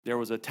There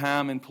was a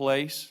time and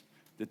place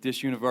that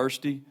this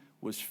university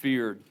was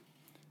feared.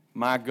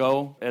 My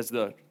goal as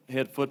the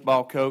head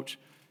football coach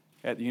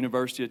at the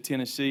University of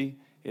Tennessee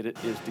is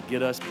to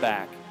get us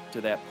back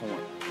to that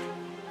point.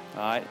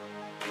 All right?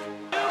 You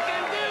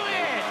can do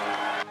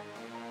it!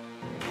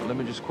 Well, let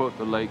me just quote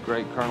the late,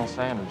 great Colonel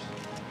Sanders.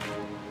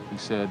 He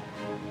said,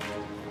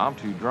 "I'm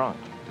too drunk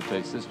to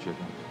taste this chicken."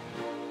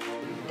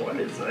 What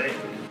is that?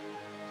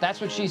 That's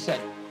what she said.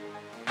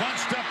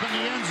 Punched up in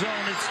the end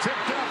zone. It's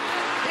tipped up.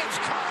 It's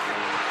caught.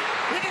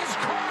 It is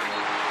caught.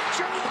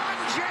 Jawan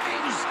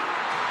Jennings.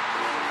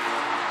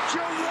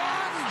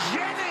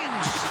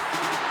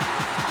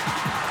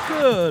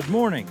 Good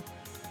morning,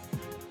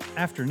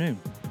 afternoon,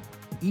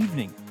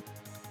 evening,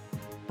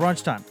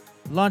 brunch time,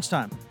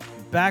 lunchtime,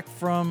 back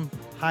from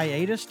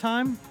hiatus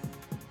time.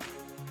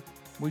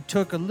 We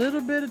took a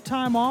little bit of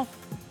time off.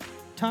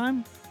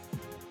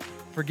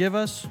 Forgive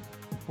us.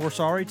 We're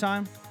sorry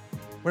time.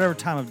 Whatever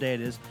time of day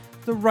it is.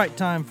 The right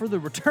time for the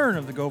return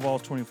of the Go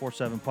Vols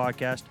 24/7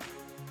 podcast.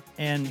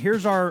 And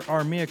here's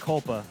our mea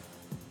culpa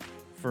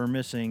for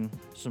missing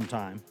some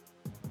time.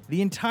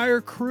 The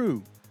entire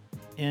crew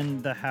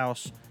in the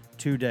house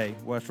today.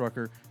 Wes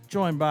Rucker,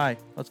 joined by,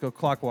 let's go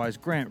clockwise,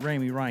 Grant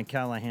Ramey, Ryan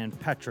Callahan,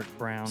 Patrick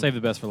Brown. Save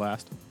the best for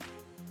last.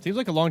 Seems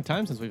like a long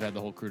time since we've had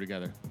the whole crew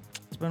together.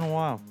 It's been a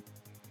while.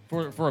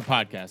 For a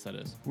podcast, that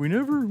is. We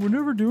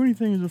never do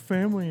anything as a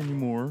family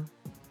anymore.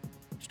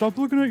 Stop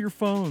looking at your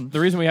phones. The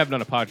reason we haven't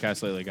done a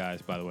podcast lately,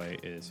 guys, by the way,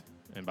 is,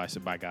 and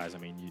by guys, I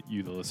mean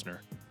you the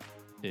listener,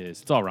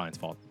 is it's all Ryan's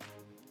fault.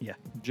 Yeah.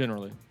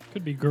 Generally.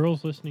 Could be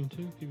girls listening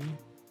too. Maybe.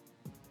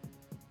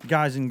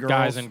 Guys and girls.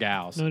 Guys and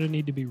gals. No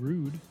need to be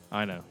rude.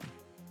 I know.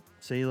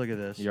 See, look at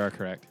this. You are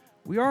correct.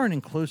 We are an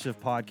inclusive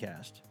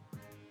podcast.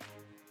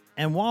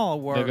 And while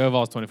we're... The Go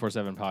Vols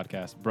 24/7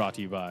 podcast brought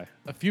to you by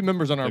A few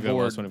members on our the Go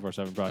board. Vols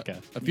 24/7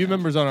 broadcast. A few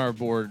members on our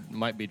board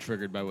might be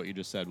triggered by what you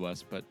just said,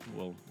 Wes, but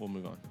we'll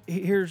move on.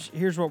 Here's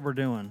what we're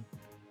doing.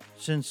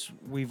 Since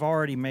we've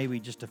already maybe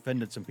just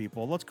offended some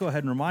people, let's go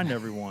ahead and remind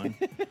everyone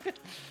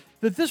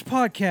that this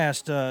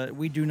podcast,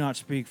 we do not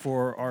speak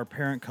for our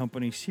parent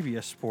company,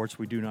 CBS Sports.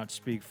 We do not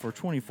speak for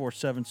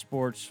 24/7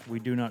 Sports. We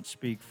do not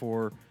speak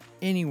for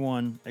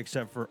anyone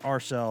except for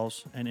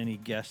ourselves and any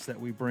guests that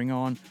we bring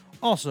on.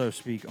 Also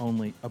speak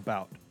only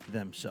about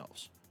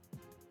themselves.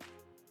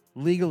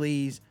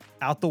 Legalese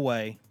out the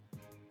way.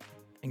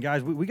 And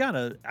guys, we got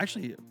a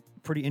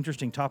pretty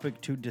interesting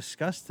topic to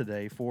discuss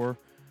today for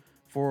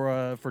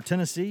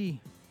Tennessee.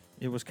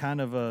 It was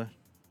kind of I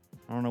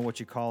don't know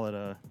what you call it,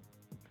 a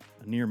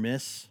near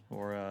miss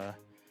or A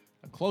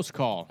close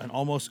call. an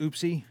almost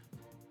oopsie.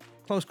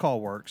 Close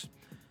call works.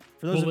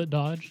 For those Bullet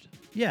dodged.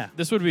 yeah,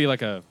 This would be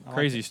like a like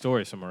crazy it.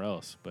 story somewhere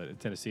else, but in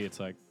Tennessee,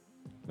 it's like,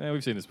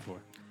 we've seen this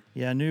before.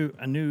 yeah, I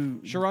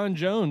knew Sharon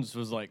Jones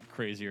was like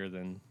crazier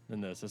than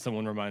this, as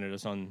someone reminded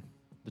us on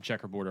the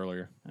checkerboard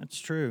earlier. that's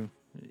true.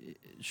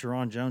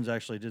 Sharon Jones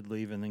actually did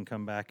leave and then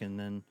come back and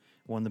then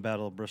won the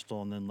Battle of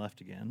Bristol and then left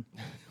again.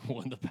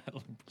 Won the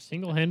battle.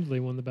 Single-handedly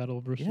won the Battle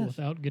of Bristol Yes.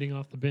 without getting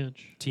off the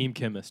bench. Team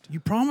chemist. You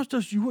promised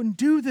us you wouldn't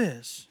do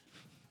this.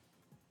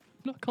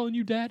 I'm not calling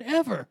you dad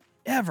ever.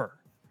 Ever.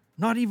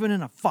 Not even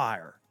in a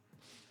fire.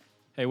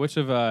 Hey, which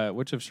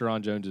of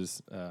Sharon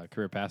Jones's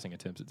career passing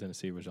attempts at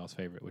Tennessee was y'all's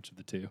favorite? Which of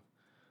the two?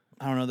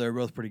 I don't know. They were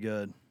both pretty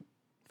good,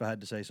 if I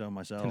had to say so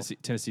myself.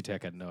 Tennessee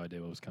Tech had no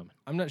idea what was coming.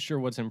 I'm not sure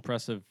what's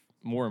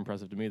more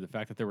impressive to me, the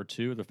fact that there were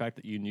two, or the fact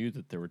that you knew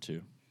that there were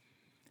two.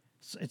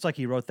 It's like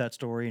he wrote that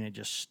story and it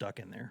just stuck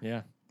in there.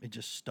 Yeah. It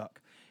just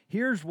stuck.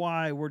 Here's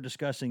why we're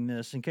discussing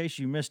this. In case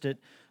you missed it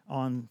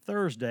on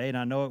Thursday, and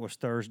I know it was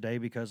Thursday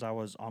because I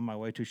was on my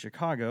way to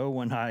Chicago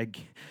when I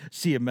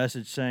see a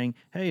message saying,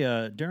 hey,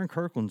 Darren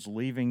Kirkland's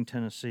leaving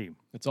Tennessee.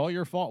 It's all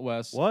your fault,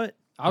 Wes. What?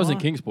 I was in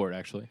Huh? Kingsport,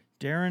 actually.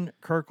 Darren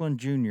Kirkland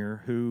Jr.,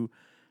 who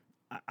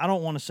I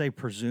don't want to say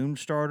presumed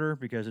starter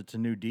because it's a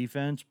new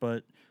defense,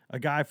 but a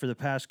guy for the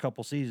past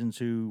couple seasons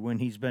who, when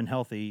he's been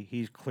healthy,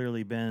 he's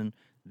clearly been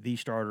the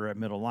starter at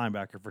middle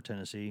linebacker for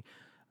Tennessee,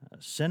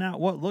 sent out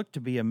what looked to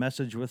be a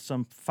message with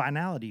some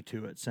finality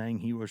to it, saying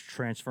he was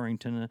transferring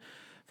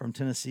from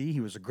Tennessee. He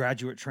was a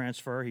graduate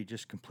transfer. He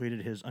just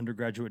completed his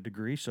undergraduate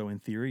degree, so in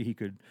theory he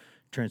could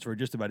transfer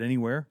just about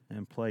anywhere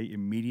and play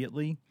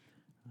immediately.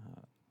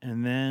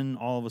 And then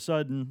all of a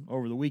sudden,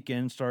 over the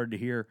weekend, started to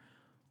hear,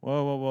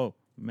 whoa,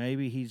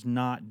 maybe he's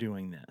not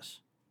doing this.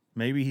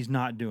 Maybe he's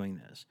not doing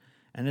this.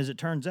 And as it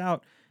turns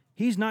out,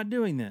 he's not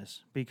doing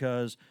this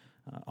because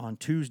on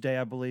Tuesday,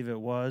 I believe it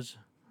was,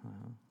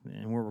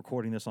 and we're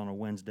recording this on a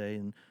Wednesday,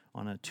 and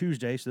on a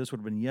Tuesday, so this would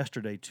have been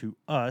yesterday to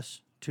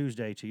us,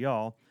 Tuesday to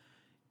y'all,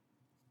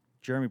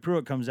 Jeremy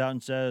Pruitt comes out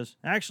and says,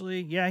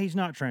 actually, yeah, he's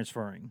not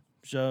transferring.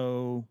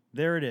 So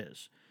there it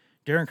is.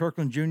 Darren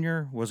Kirkland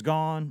Jr. was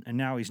gone, and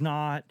now he's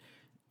not.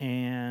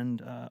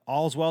 And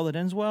all's well that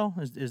ends well?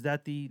 Is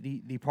that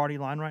the party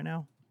line right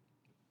now?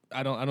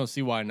 I don't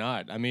see why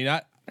not. I mean,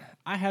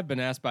 I have been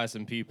asked by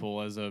some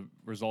people as a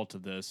result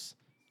of this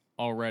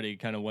already,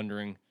 kind of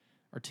wondering,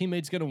 are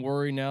teammates going to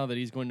worry now that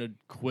he's going to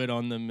quit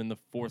on them in the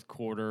fourth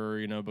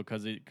quarter,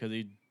 because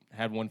he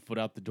had one foot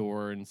out the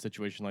door in a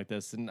situation like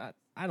this, and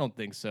I don't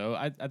think so.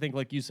 I think,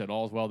 like you said,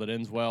 all's well that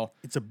ends well.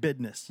 It's a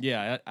business.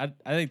 Yeah, I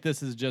think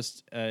this is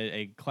just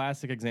a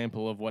classic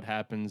example of what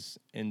happens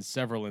in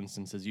several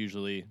instances,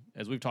 usually,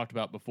 as we've talked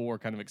about before,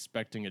 kind of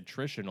expecting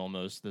attrition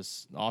almost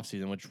this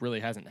offseason, which really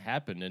hasn't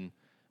happened.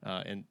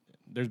 And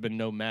there's been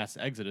no mass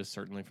exodus,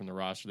 certainly, from the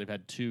roster. They've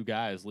had 2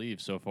 guys leave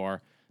so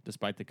far,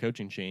 despite the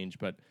coaching change.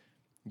 But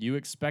you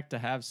expect to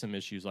have some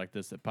issues like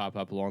this that pop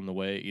up along the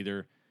way,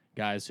 either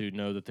guys who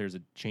know that there's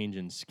a change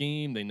in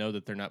scheme, they know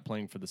that they're not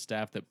playing for the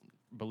staff that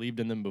believed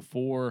in them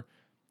before,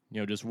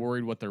 just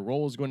worried what their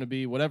role is going to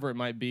be, whatever it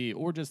might be,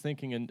 or just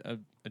thinking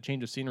a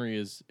change of scenery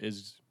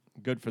is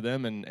good for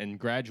them and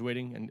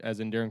graduating, and as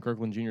in Darren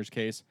Kirkland Jr.'s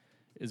case,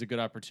 is a good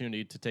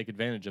opportunity to take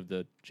advantage of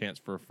the chance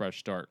for a fresh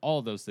start. All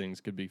of those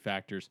things could be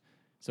factors.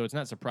 So it's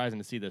not surprising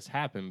to see this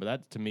happen, but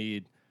that, to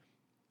me,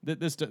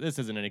 this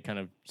isn't any kind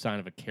of sign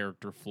of a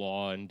character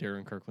flaw in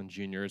Darren Kirkland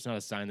Jr. It's not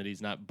a sign that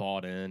he's not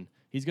bought in.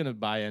 He's going to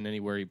buy in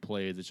anywhere he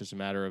plays. It's just a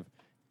matter of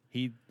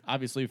he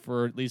obviously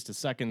for at least a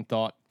second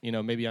thought,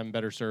 maybe I'm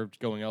better served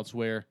going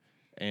elsewhere.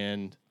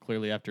 And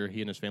clearly after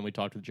he and his family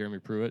talked with Jeremy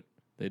Pruitt,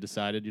 they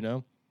decided,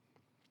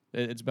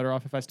 it's better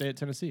off if I stay at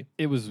Tennessee.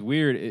 It was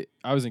weird.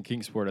 I was in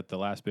Kingsport at the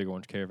last Big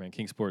Orange Caravan.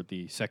 Kingsport,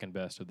 the second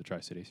best of the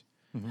Tri-Cities.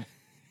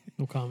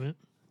 No comment.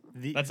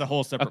 That's a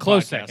whole A separate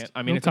close podcast. second.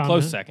 I mean, No it's a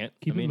close comment. second.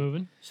 Keep I mean, it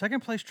moving. Second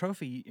place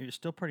trophy is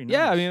still pretty nice.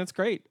 Yeah, I mean, that's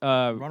great.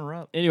 Runner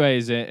up.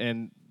 Anyways,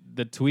 and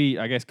the tweet,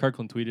 I guess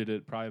Kirkland tweeted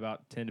it probably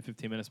about 10 to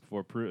 15 minutes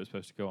before Pruitt was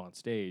supposed to go on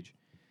stage.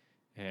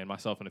 And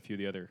myself and a few of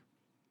the other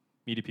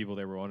media people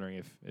there were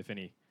wondering if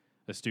any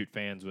astute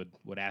fans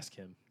would ask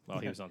him while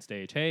he was on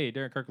stage, "Hey,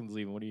 Darren Kirkland's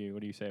leaving. What do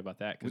you say about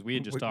that?" Because we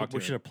had just talked to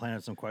We should him. have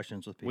planted some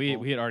questions with people.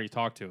 We had already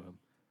talked to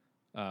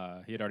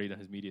him. He had already done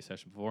his media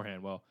session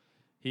beforehand. Well,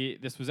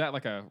 this was at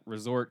like a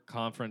resort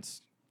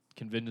conference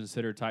convention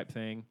center type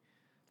thing.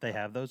 They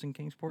have those in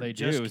Kingsport? They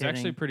do. Just It was kidding.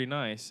 actually pretty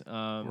nice.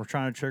 We're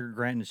trying to trigger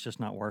Grant, and it's just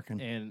not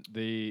working. And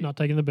the Not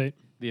taking the bait.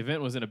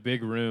 event was in a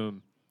big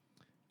room,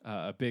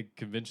 a big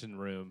convention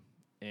room,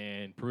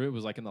 and Pruitt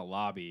was like in the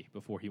lobby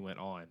before he went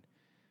on.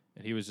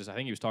 And he was I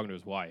think he was talking to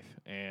his wife,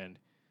 and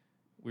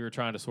we were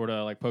trying to sort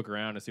of like poke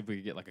around and see if we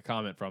could get like a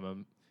comment from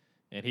him.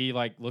 And he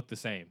like looked the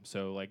same.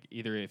 So like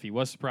either if he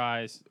was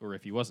surprised or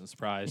if he wasn't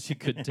surprised, you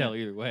couldn't tell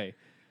either way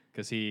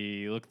because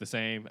he looked the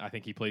same. I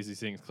think he plays these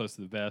things close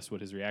to the best,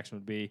 what his reaction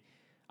would be.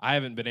 I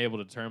haven't been able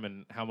to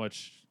determine how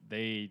much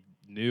they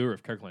knew or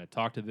if Kirkland had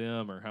talked to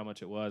them or how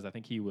much it was. I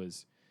think he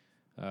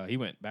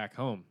went back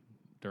home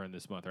during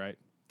this month, right?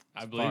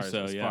 I believe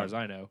so, As yeah. far as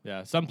I know.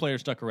 Yeah, some players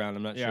stuck around.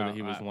 I'm not sure that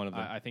he was one of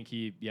them. I think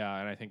and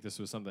I think this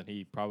was something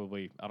he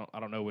probably, I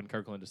don't know when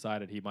Kirkland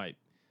decided he might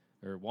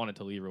or wanted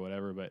to leave or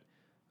whatever, but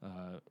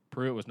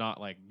Pruitt was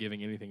not like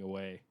giving anything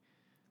away.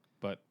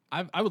 But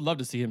I would love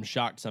to see him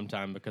shocked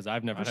sometime because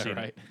I've never I know, seen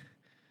right? it.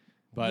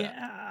 But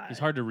yeah, He's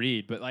hard to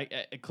read, but like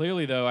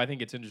clearly though, I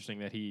think it's interesting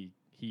that he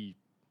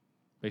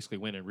basically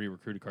went and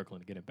re-recruited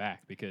Kirkland to get him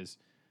back because,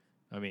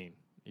 I mean,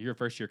 you're a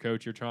first-year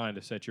coach. You're trying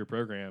to set your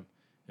program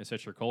and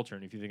set your culture,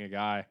 and if you think a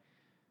guy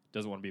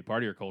doesn't want to be a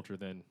part of your culture,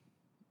 then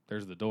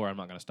there's the door. I'm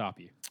not going to stop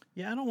you.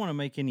 I don't want to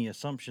make any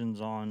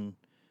assumptions on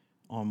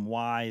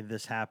why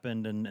this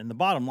happened, and the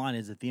bottom line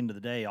is, at the end of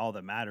the day, all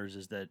that matters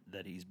is that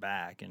he's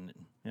back, and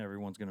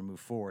everyone's going to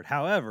move forward.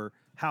 However,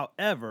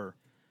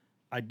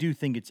 I do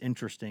think it's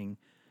interesting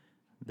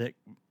that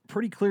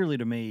pretty clearly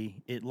to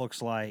me, it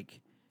looks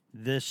like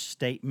this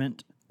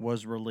statement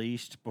was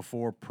released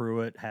before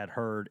Pruitt had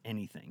heard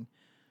anything,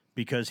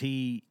 because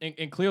he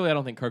And clearly, I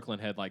don't think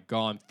Kirkland had like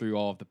gone through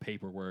all of the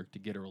paperwork to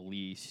get a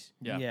release,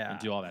 Yeah. and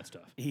do all that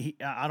stuff.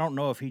 I don't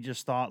know if he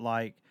just thought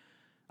like,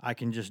 I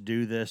can just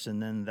do this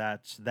and then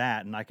that's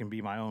that, and I can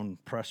be my own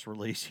press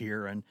release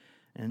here, and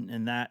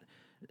that,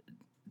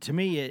 to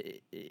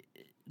me,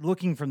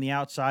 looking from the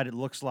outside, it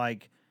looks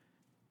like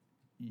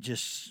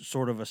just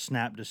sort of a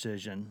snap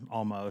decision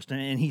almost.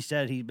 And he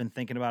said he'd been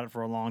thinking about it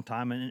for a long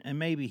time, and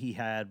maybe he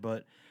had,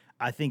 but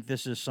I think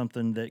this is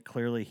something that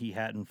clearly he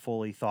hadn't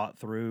fully thought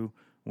through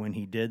when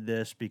he did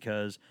this,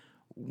 because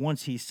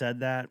once he said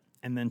that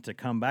and then to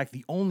come back,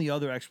 the only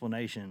other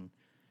explanation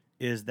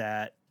is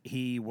that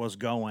he was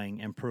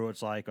going and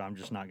Pruitt's like, I'm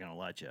just not going to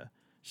let you.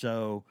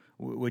 So,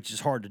 which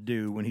is hard to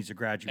do when he's a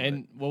graduate.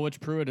 And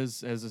which Pruitt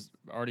has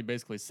already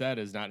basically said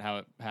is not how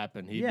it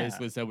happened. He Yeah.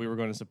 basically said we were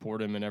going to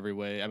support him in every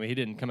way. I mean, he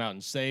didn't come out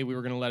and say we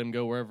were going to let him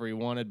go wherever he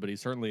wanted, but he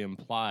certainly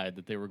implied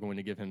that they were going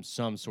to give him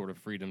some sort of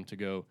freedom to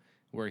go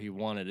where he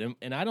wanted.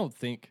 And I don't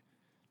think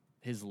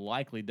his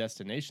likely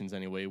destinations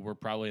anyway were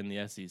probably in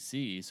the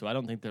SEC, so I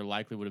don't think there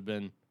likely would have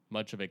been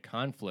much of a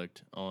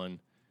conflict on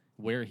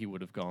where he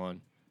would have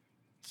gone.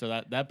 So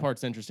that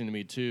part's interesting to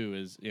me too,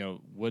 is,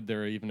 would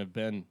there even have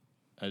been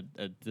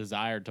a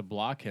desire to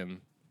block him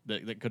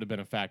that could have been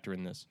a factor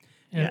in this?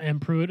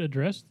 And Pruitt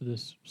addressed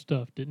this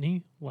stuff, didn't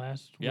he?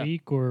 Last Yeah.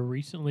 week or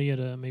recently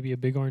at maybe a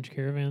Big Orange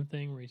Caravan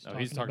thing where he's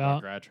He's talking about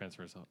about grad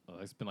transfers.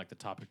 It's been like the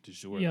topic du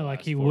jour. yeah, the like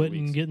last he 4 wouldn't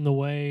weeks. get in the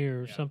way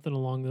or Yeah. something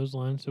along those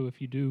lines. So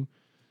if you do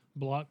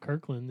block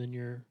Kirkland, then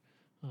you're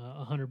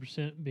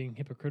 100% being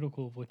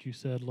hypocritical of what you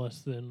said less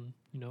than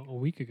a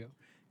week ago.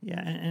 Yeah,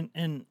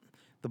 and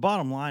the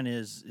bottom line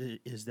is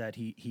that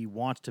he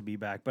wants to be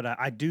back, but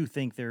I do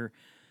think there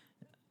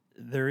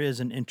is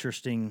an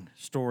interesting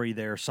story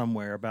there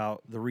somewhere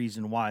about the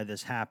reason why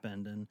this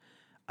happened, and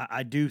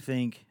I do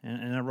think,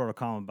 and I wrote a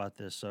column about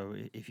this, so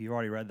if you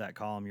already read that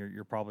column,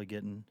 you're probably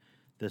getting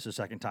this a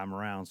second time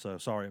around, so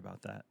sorry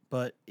about that.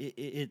 But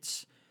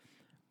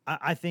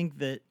I think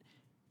that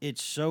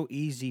it's so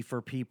easy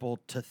for people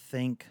to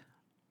think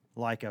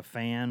like a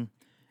fan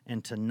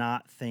and to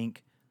not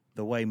think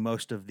the way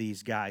most of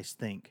these guys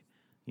think.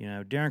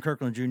 Darren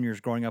Kirkland Jr. is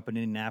growing up in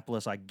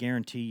Indianapolis. I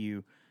guarantee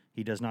you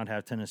he does not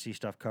have Tennessee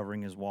stuff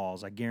covering his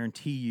walls. I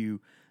guarantee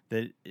you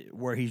that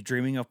where he's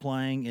dreaming of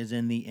playing is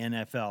in the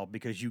NFL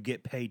because you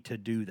get paid to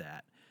do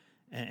that.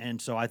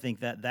 And so I think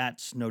that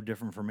that's no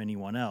different from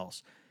anyone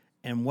else.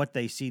 And what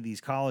they see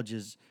these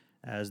colleges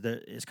as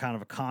is kind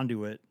of a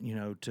conduit,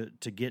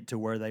 to get to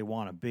where they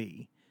want to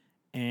be.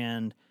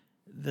 And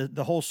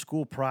the whole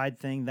school pride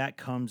thing, that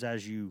comes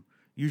as you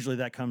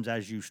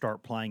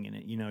start playing in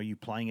it. You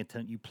play in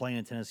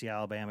a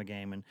Tennessee-Alabama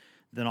game, and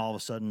then all of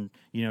a sudden,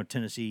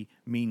 Tennessee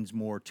means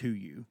more to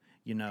you.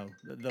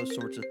 Those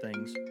sorts of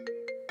things.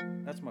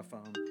 That's my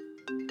phone.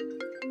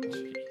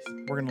 Jeez.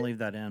 We're going to leave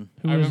that in.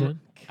 Who is it?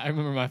 I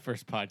remember my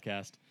first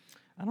podcast.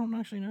 I don't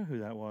actually know who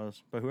that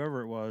was, but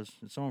whoever it was,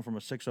 it's someone from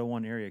a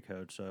 601 area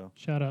code. So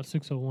Shout out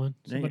 601.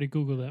 Somebody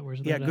Google that.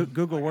 Where's that at?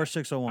 Google where's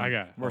 601. I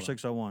got it. Where's Hold on.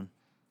 601.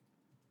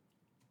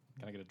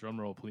 Can I get a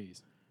drum roll,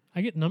 please?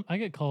 I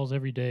get calls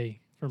every day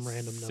from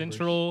random numbers.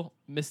 Central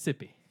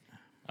Mississippi.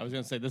 I was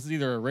going to say, this is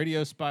either a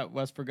radio spot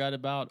Wes forgot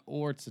about,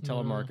 or it's a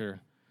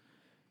telemarketer.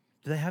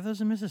 Do they have those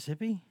in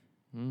Mississippi?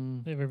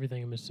 They have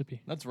everything in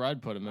Mississippi. That's where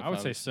I'd put him. I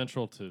would say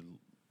central to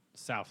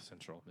South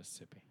Central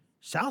Mississippi.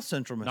 South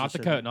Central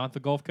Mississippi. Not the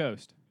Gulf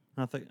Coast.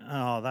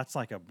 That's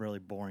like a really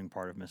boring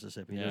part of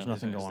Mississippi. Yeah. There's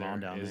nothing Is going on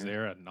down there. Is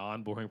there a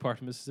non-boring part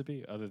of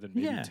Mississippi other than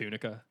maybe Yeah.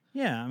 Tunica?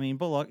 Yeah, I mean,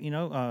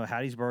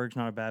 Hattiesburg's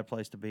not a bad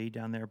place to be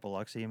down there.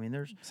 Biloxi, I mean,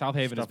 there's South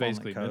Haven is stuff on the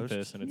basically coast.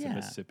 Memphis, and it's in Yeah.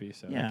 Mississippi.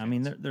 So yeah, that I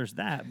mean, counts. there's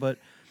that, but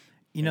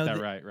Ain't that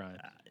right, Ryan?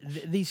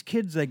 these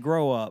kids, they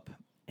grow up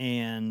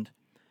and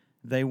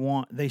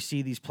they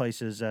see these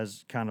places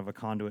as kind of a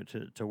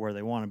conduit to where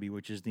they want to be,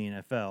 which is the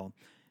NFL.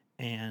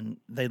 And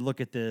they look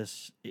at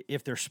this,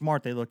 if they're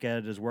smart, they look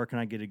at it as where can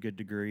I get a good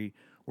degree?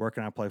 Where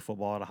can I play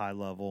football at a high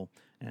level?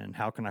 And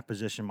how can I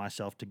position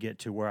myself to get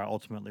to where I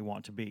ultimately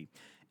want to be?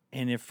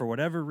 And if for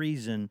whatever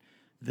reason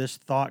this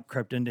thought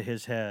crept into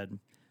his head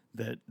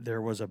that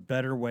there was a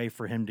better way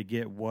for him to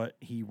get what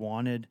he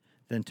wanted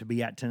than to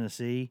be at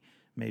Tennessee,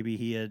 maybe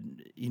he had,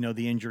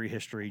 the injury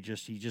history,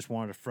 he just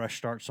wanted a fresh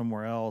start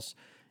somewhere else.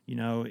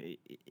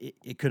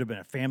 It could have been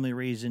a family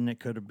reason. It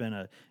could have been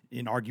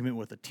an argument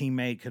with a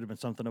teammate. Could have been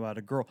something about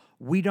a girl.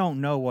 We don't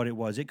know what it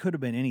was. It could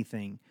have been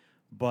anything.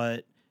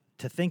 But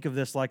to think of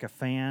this like a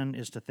fan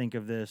is to think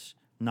of this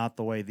not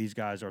the way these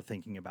guys are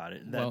thinking about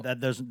it.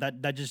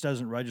 That just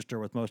doesn't register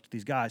with most of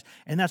these guys.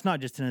 And that's not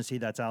just Tennessee.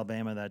 That's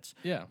Alabama. That's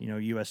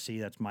USC.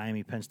 That's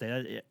Miami, Penn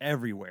State.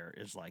 Everywhere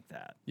is like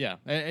that. Yeah,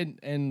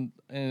 and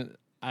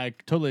I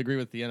totally agree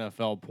with the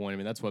NFL point. I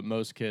mean, that's what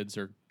most kids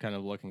are kind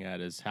of looking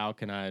at is how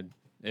can I.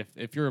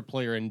 If you're a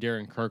player in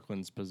Darren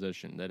Kirkland's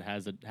position that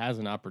has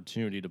an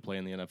opportunity to play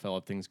in the NFL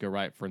if things go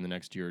right for in the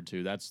next year or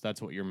two, that's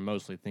what you're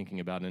mostly thinking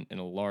about in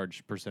a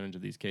large percentage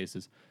of these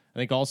cases. I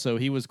think also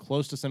he was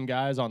close to some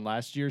guys on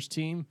last year's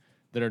team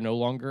that are no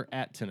longer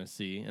at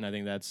Tennessee, and I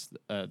think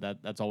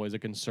that's always a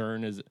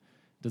concern.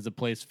 Does the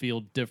place feel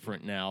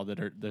different now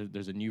that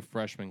there's a new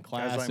freshman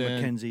class? Guys like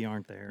McKenzie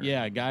aren't there.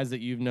 Yeah, guys that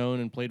you've known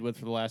and played with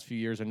for the last few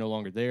years are no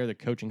longer there. The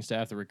coaching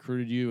staff that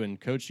recruited you and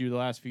coached you the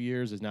last few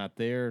years is not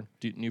there.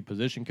 New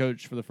position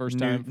coach for the first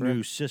time.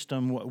 New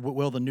system.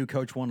 Will the new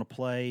coach want to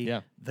play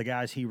the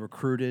guys he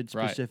recruited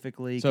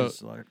specifically?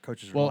 Because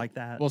coaches are like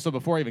that. Well, so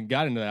before I even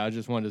got into that, I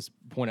just wanted to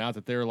point out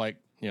that they're like,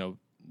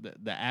 the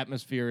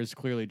atmosphere has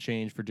clearly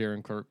changed for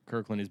Darren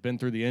Kirkland. He's been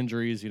through the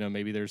injuries.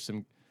 Maybe there's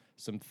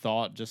some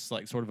thought, just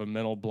like sort of a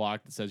mental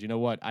block that says, you know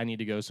what, I need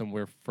to go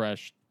somewhere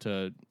fresh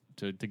to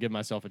give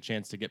myself a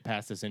chance to get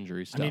past this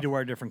injury stuff. I need to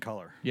wear a different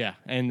color. Yeah,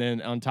 and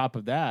then on top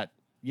of that,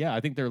 I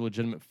think there are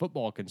legitimate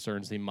football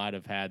concerns he might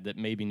have had that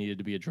maybe needed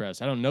to be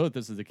addressed. I don't know if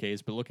this is the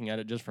case, but looking at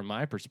it just from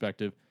my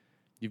perspective,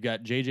 you've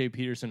got J.J.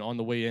 Peterson on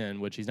the way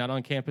in, which he's not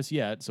on campus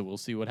yet, so we'll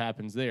see what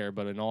happens there.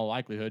 But in all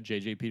likelihood,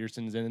 J.J.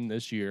 Peterson's in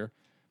this year.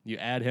 You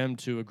add him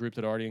to a group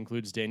that already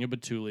includes Daniel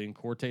Batuli and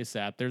Corte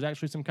Sapp. There's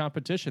actually some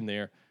competition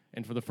there.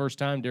 And for the first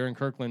time, Darren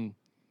Kirkland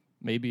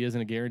maybe isn't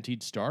a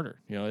guaranteed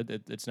starter.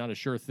 It's not a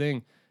sure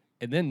thing.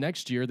 And then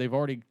next year, they've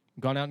already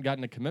gone out and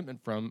gotten a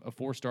commitment from a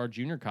 4-star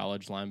junior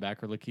college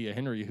linebacker, Lakia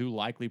Henry, who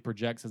likely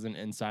projects as an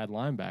inside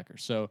linebacker.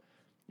 So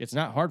it's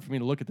not hard for me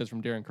to look at this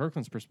from Darren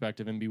Kirkland's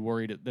perspective and be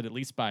worried that at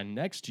least by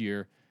next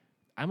year,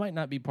 I might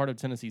not be part of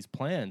Tennessee's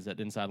plans at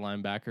inside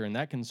linebacker, and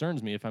that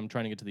concerns me if I'm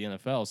trying to get to the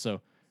NFL.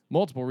 So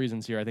multiple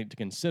reasons here, I think, to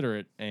consider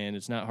it, and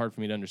it's not hard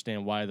for me to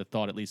understand why the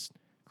thought at least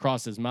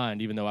crossed his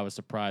mind, even though I was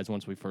surprised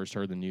once we first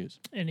heard the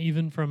news. And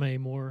even from a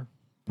more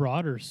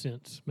broader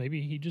sense.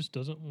 Maybe he just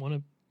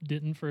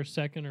didn't for a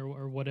second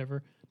or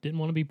whatever, didn't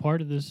want to be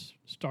part of this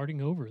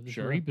starting over, this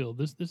Sure. rebuild.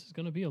 This is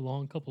going to be a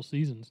long couple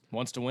seasons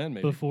Wants to win,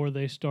 maybe. before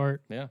they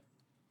start, Yeah.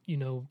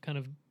 kind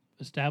of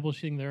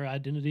establishing their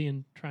identity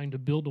and trying to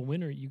build a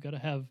winner. You got to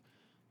have,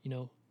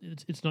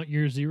 it's not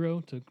year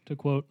zero to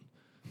quote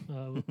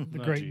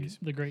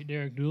the great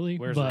Derek Dooley.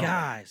 Where's but,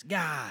 Guys.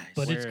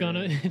 but it's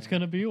Where-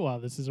 gonna be a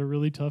while. This is a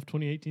really tough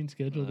 2018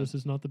 schedule. This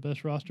is not the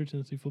best roster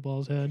Tennessee football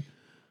has had.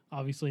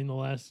 Obviously, in the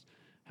last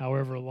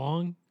however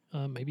long,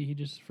 maybe he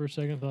just for a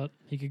second thought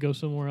he could go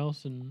somewhere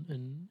else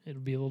and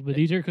it'll be a little bit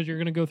easier because you're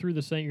going to go through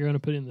the same. You're going to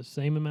put in the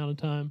same amount of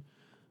time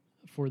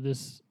for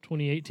this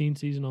 2018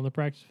 season on the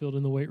practice field,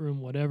 in the weight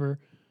room, whatever,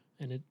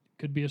 and it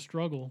could be a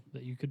struggle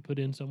that you could put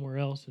in somewhere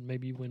else and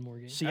maybe you win more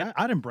games. See,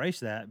 I'd embrace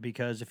that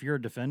because if you're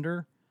a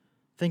defender,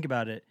 think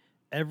about it.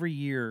 Every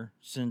year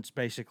since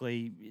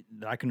basically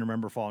that I can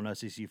remember following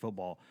SEC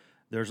football,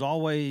 there's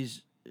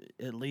always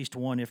at least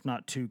one, if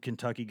not two,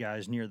 Kentucky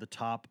guys near the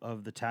top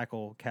of the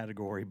tackle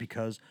category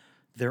because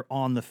they're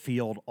on the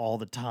field all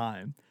the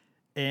time.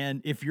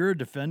 And if you're a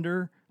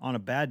defender on a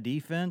bad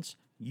defense,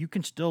 you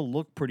can still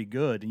look pretty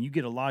good, and you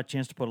get a lot of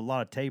chance to put a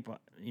lot of tape,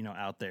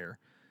 out there.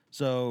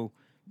 So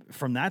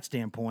from that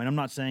standpoint, I'm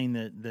not saying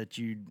that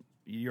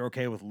you're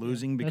okay with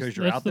losing because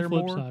you're that's out the there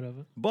flip more, side of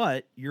it.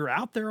 but you're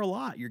out there a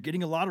lot. You're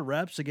getting a lot of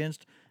reps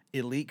against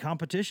elite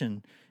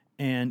competition.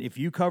 And if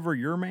you cover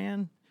your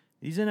man,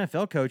 these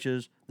NFL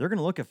coaches, they're going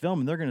to look at film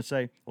and they're going to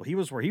say, well, he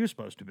was where he was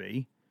supposed to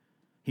be.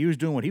 He was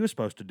doing what he was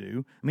supposed to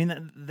do. I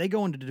mean, they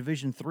go into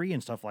Division III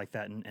and stuff like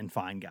that and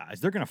find guys.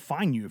 They're going to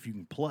find you if you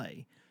can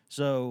play.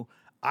 So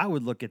I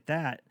would look at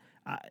that.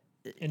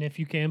 And if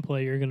you can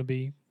play, you're going to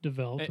be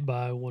developed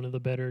by one of the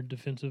better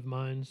defensive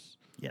minds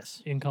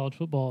Yes. in college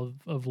football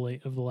of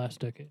the last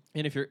decade.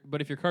 And if you're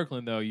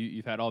Kirkland though,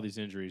 you've had all these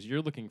injuries.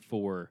 You're looking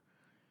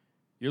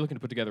to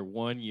put together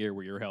 1 year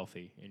where you're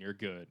healthy and you're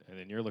good, and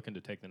then you're looking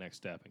to take the next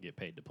step and get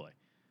paid to play,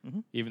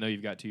 even though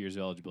you've got 2 years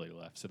of eligibility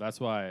left. So that's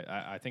why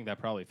I think that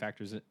probably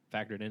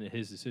factored into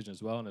his decision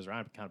as well. And as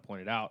Ryan kind of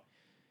pointed out,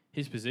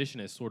 his position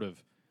is sort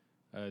of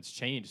it's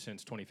changed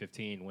since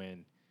 2015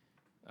 when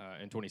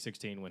in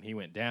 2016 when he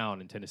went down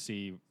in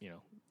Tennessee.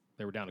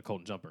 They were down to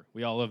Colton Jumper.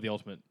 We all love the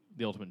ultimate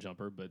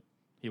jumper, but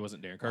he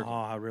wasn't Darren Kirkland. Oh,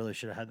 I really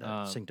should have had that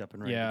synced up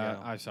and ready Yeah, to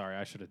go. I'm sorry.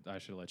 I should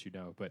have let you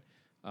know, but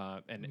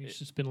You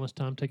should spend less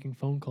time taking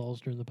phone calls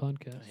during the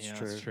podcast. yeah,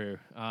 that's true.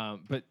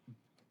 But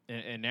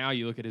now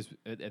you look at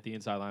at the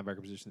inside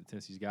linebacker position that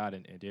Tennessee's got,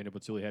 and Daniel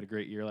Batsuli had a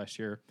great year last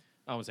year.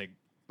 I would say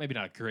maybe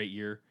not a great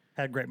year,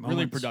 Had great moments.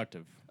 Really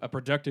productive. a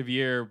productive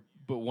year,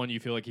 but one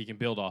you feel like he can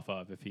build off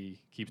of if he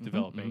keeps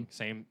developing.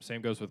 Same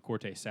goes with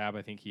Corte Sab.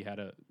 I think he had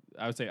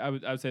I would say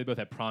they both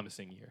had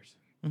promising years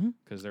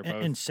because they're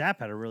both. And Sapp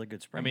had a really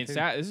good spring. I mean, too.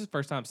 this is the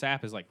first time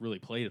Sapp has really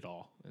played at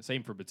all, and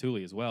same for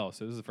Batuli as well.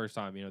 So this is the first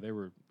time they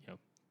were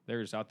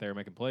just out there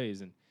making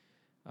plays, and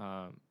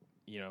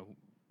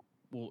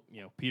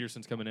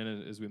Peterson's coming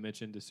in as we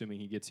mentioned, assuming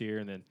he gets here,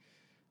 and then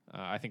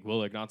I think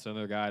Will Ignat's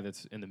another guy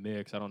that's in the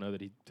mix. I don't know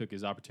that he took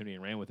his opportunity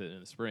and ran with it in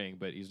the spring,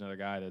 but he's another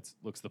guy that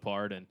looks the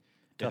part, and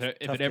Tough if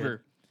kid.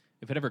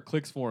 it ever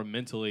clicks for him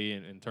mentally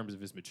in terms of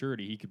his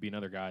maturity, he could be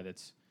another guy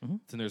that's in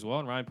there as well.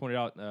 And Ryan pointed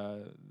out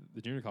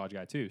the junior college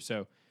guy too.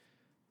 So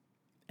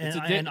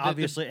and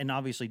obviously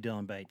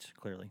Dylan Bates,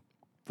 clearly.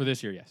 for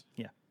this year, yes,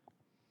 Yeah.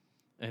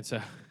 And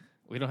so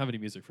we don't have any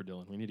music for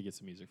Dylan. We need to get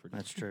some music for Dylan.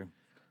 That's true.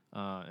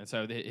 And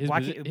so his Why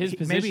posi- can't- his he-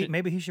 position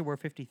maybe he should wear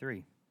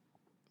 53.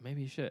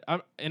 Maybe he should.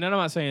 And I'm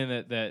not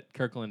saying that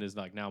Kirkland is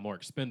now more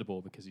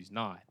expendable because he's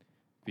not.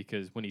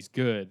 Because when he's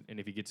good and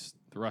if he gets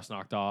the rust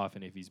knocked off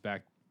and if he's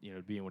back,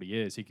 being what he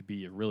is, he could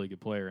be a really good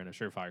player and a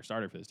surefire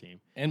starter for this team.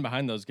 And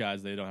behind those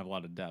guys, they don't have a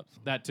lot of depth.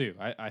 That too.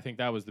 I think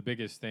that was the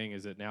biggest thing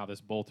is that now this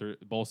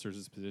bolsters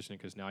his position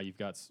because now you've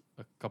got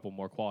a couple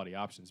more quality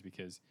options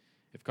because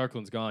if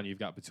Kirkland's gone, you've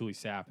got Batuli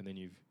Sapp and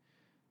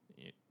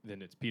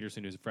then it's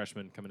Peterson who's a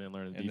freshman coming in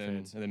learning the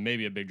defense. And then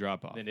maybe a big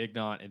drop off. Then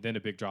Ignat, and then a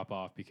big drop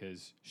off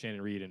because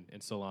Shannon Reed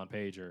and Solon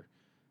Page they're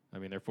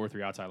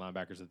 4-3 outside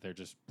linebackers that they're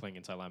just playing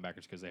inside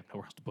linebackers because they have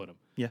nowhere else to put them.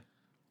 Yeah.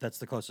 That's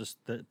the closest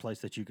place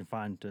that you can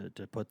find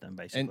to put them,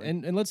 basically.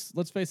 And let's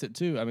face it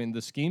too. I mean,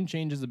 the scheme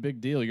change is a big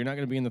deal. You're not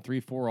going to be in the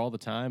 3-4 all the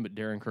time. But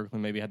Darren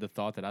Kirkland maybe had the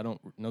thought that I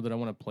don't know that I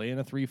want to play in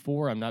a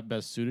 3-4. I'm not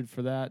best suited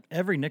for that.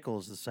 Every nickel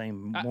is the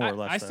same, more or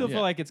less. I still though.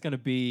 feel like it's going to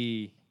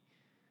be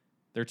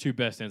their two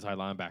best inside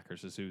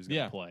linebackers is who's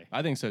going to play.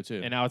 I think so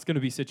too. And now it's going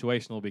to be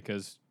situational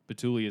because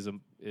Batuli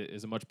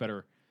is a much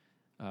better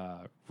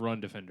run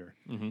defender.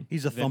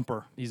 He's a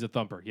thumper. He's a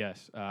thumper,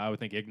 yes. I would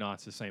think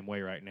Ignat's the same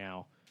way right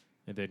now.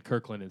 And then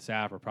Kirkland and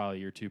Sapp are probably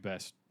your two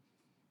best,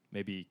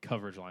 maybe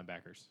coverage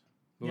linebackers.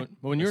 But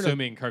when you're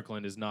assuming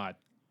Kirkland has not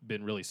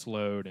been really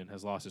slowed and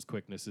has lost his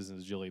quicknesses and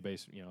his agility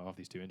based, off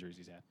these two injuries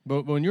he's had.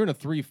 But when you're in a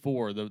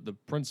 3-4, the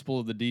principle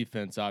of the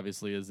defense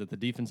obviously is that the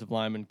defensive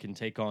lineman can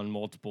take on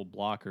multiple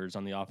blockers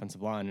on the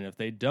offensive line, and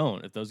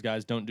if those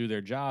guys don't do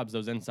their jobs,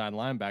 those inside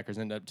linebackers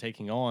end up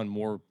taking on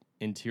more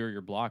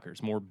interior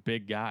blockers, more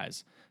big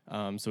guys.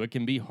 So it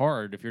can be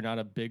hard if you're not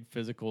a big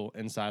physical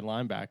inside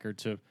linebacker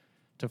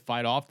to to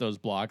fight off those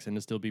blocks and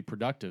to still be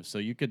productive. So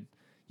you could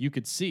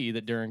see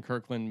that Darren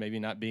Kirkland, maybe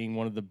not being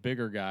one of the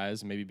bigger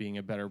guys, maybe being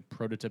a better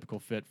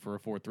prototypical fit for a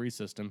 4-3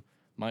 system,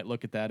 might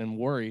look at that and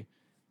worry,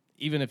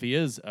 even if he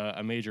is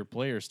a major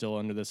player still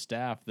under this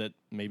staff, that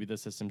maybe the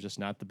system's just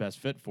not the best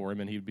fit for him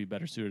and he would be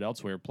better suited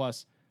elsewhere.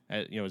 Plus,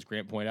 as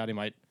Grant pointed out, he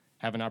might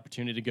have an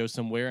opportunity to go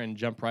somewhere and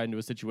jump right into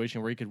a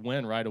situation where he could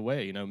win right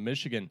away.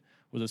 Michigan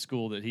was a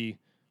school that he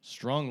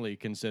strongly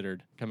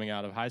considered coming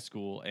out of high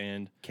school,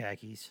 and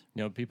Khakis.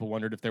 people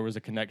wondered if there was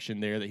a connection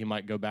there that he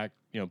might go back,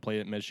 play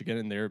at Michigan,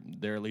 and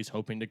they're at least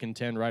hoping to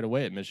contend right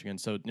away at Michigan.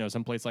 So,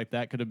 some place like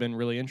that could have been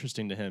really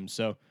interesting to him.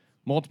 So,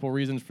 multiple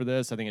reasons for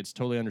this. I think it's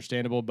totally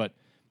understandable, but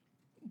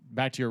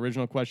back to your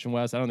original question,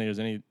 Wes, I don't think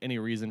there's any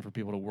reason for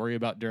people to worry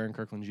about Darren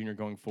Kirkland Jr.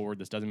 going forward.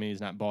 This doesn't mean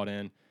he's not bought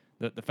in.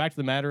 The fact of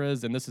the matter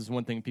is, and this is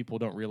one thing people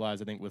don't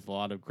realize, I think, with a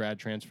lot of grad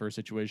transfer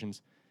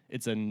situations,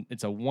 it's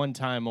a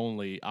one-time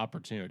only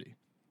opportunity.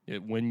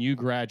 When you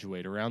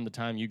graduate, around the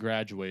time you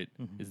graduate,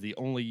 is the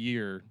only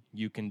year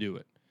you can do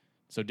it.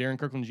 So Darren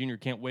Kirkland Jr.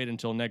 can't wait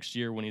until next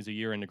year when he's a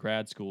year into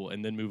grad school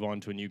and then move on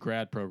to a new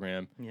grad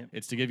program. Yep.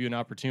 It's to give you an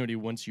opportunity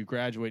once you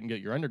graduate and get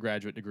your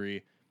undergraduate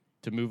degree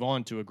to move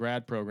on to a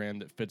grad program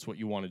that fits what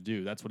you want to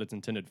do. That's what it's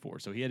intended for.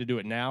 So he had to do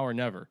it now or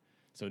never.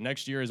 So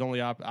next year his only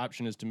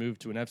option is to move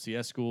to an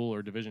FCS school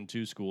or Division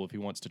II school if he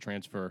wants to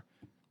transfer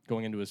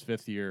going into his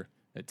 5th year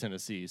at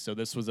Tennessee. So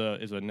this is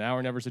a now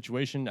or never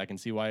situation. I can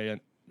see why he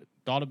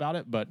thought about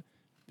it, but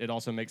it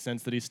also makes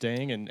sense that he's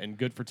staying and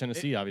good for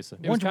Tennessee, obviously.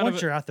 Once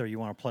you're out there, you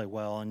want to play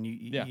well, and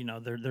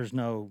there's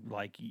no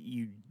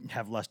you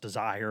have less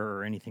desire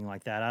or anything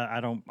like that. I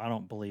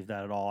don't believe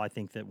that at all. I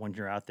think that when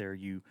you're out there,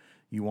 you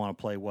want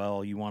to play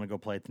well, you want to go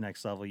play at the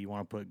next level, you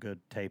want to put good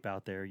tape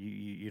out there.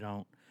 You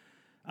don't.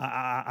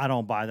 I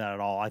don't buy that at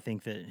all. I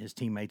think that his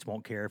teammates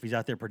won't care if he's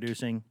out there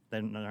producing.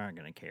 Then they're not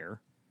going to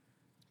care.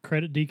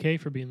 Credit DK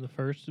for being the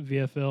first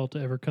VFL to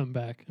ever come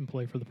back and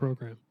play for the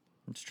program.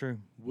 It's true.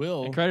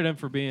 And credit him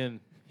for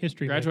being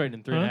history graduating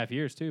in 3.5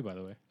 years too. By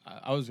the way,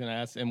 I was going to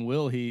ask, and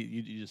will he?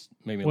 You just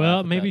made me. Well,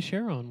 laugh at maybe that.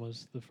 Sharon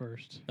was the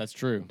first. That's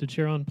true. Did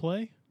Sharon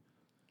play?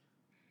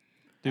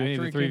 Do any of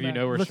After the he three of came you back?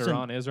 know where Listen,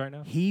 Sharon is right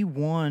now? He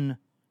won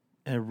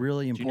a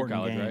really Junior important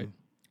college, game. right?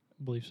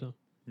 I believe so.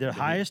 The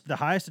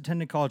highest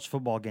attended college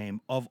football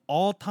game of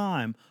all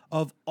time,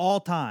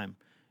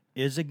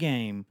 is a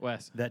game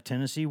Wes. that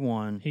Tennessee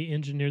won He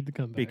engineered the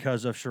comeback.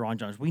 because of Sharon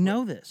Jones. We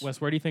know this.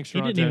 Wes, where do you think he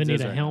Sharon didn't Jones even need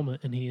is a right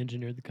helmet, and he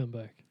engineered the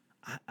comeback.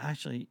 I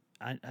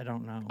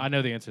don't know. now? I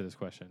know the answer to this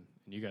question.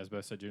 And you guys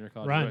both said junior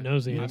college. Ryan Right?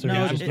 knows the answer. No,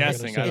 He's just not gonna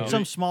guessing. say I it. don't- It's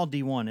some small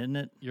D1, isn't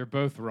it? You're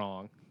both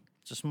wrong.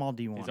 It's a small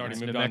D1. He's already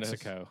It's moved New on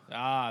Mexico.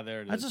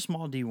 There it is. That's a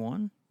small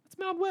D1. It's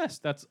Mound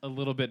West. That's a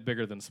little bit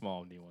bigger than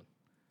small D1.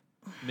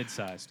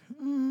 Mid-sized.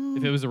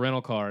 If it was a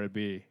rental car, it'd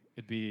be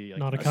like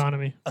Not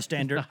economy. A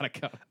standard, not a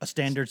car. a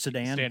standard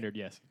sedan. Standard,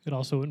 yes. It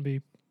also wouldn't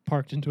be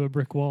parked into a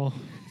brick wall.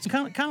 It's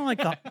kind of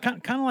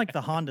like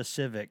the Honda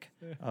Civic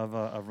of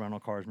rental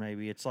cars.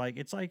 Maybe it's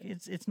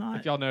not.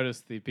 If y'all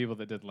noticed, the people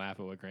that didn't laugh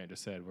at what Grant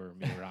just said were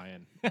me,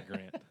 Ryan, and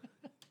Grant.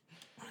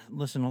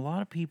 Listen, a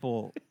lot of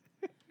people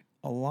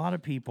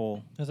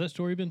Has that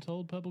story been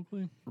told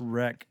publicly?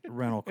 wreck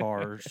rental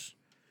cars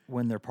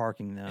when they're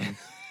parking them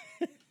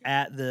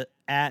at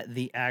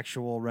the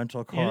actual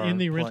rental car. In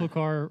the pla- rental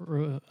car.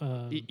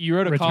 You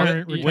wrote a column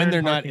return when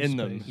they're not parking in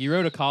them. space. You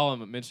wrote a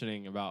column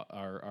mentioning about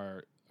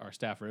our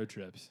staff road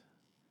trips,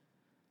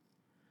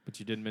 but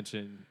you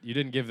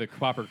didn't give the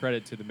proper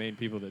credit to the main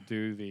people that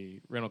do the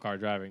rental car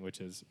driving, which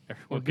is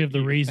everyone. Or but give the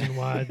you. reason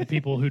why the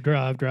people who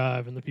drive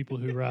and the people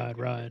who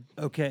ride.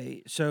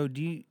 Okay, so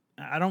do you?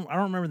 I don't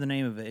remember the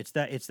name of it. It's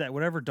that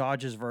whatever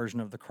Dodge's version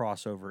of the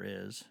crossover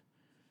is.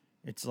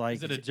 It's like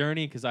Is it a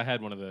Journey? Because I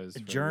had one of those. For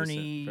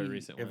Journey, a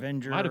recent one.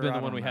 Avenger, Might have been I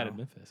the one don't we had know. in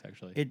Memphis,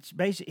 actually. It's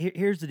basically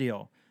here's the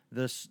deal.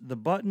 The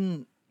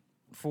button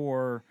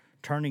for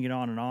turning it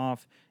on and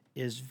off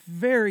is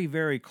very,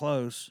 very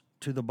close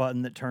to the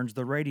button that turns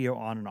the radio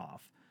on and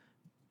off.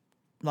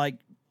 Like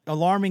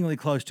alarmingly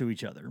close to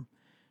each other.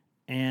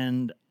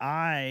 And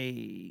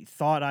I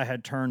thought I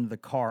had turned the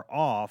car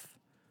off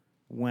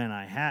when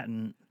I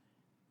hadn't.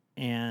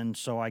 And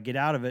so I get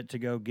out of it to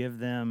go give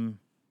them,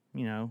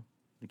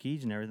 the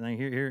keys and everything.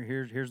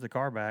 Here's the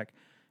car back.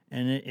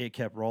 And it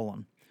kept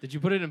rolling. Did you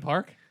put it in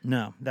park?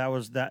 No,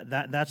 that's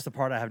the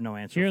part I have no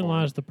answer Herein for.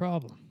 lies the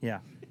problem. Yeah.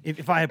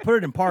 If I had put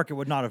it in park, it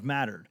would not have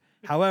mattered.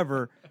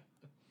 However,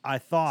 I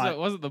thought So it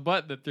wasn't the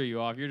button that threw you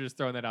off. You're just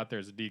throwing that out there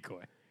as a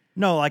decoy.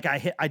 no, like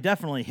I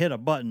definitely hit a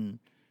button.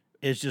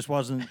 It just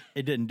wasn't.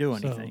 It didn't do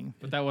So- anything.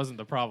 But that wasn't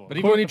the problem. But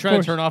even when you Of try to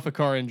course- turn off a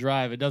car and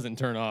drive, it doesn't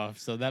turn off.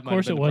 So that Of might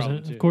course have it been the problem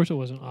wasn't. too. Of course it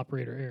wasn't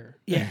operator error.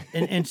 Yeah,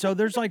 and so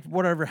there's like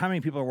whatever. How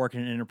many people are working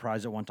in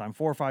Enterprise at one time?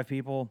 4 or 5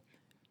 people.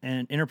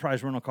 And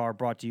Enterprise Rental Car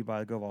brought to you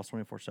by the GoVols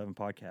 24/7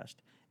 podcast.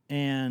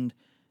 And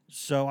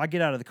so I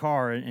get out of the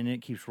car and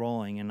it keeps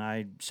rolling. And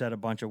I said a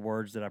bunch of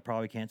words that I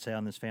probably can't say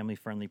on this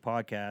family-friendly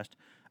podcast.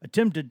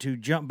 Attempted to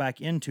jump back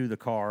into the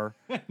car.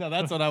 No,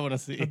 that's what I want to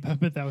see. I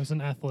bet that was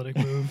an athletic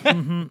move.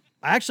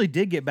 I actually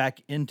did get back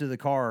into the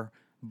car,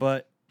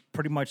 but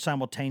pretty much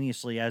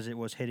simultaneously as it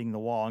was hitting the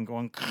wall and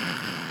going.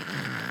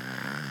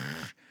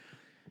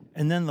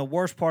 And then the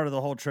worst part of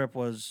the whole trip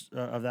was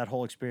of that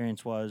whole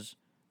experience was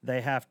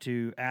they have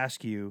to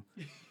ask you,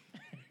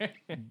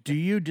 do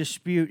you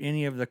dispute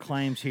any of the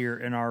claims here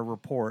in our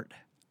report?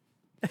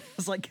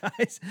 It's like,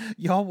 guys,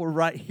 y'all were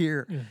right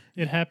here. Yeah.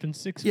 It happened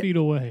 6 feet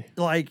away.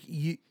 Like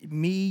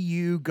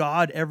you,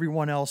 God,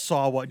 everyone else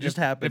saw what just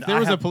happened. If there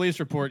was a police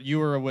report, you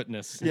were a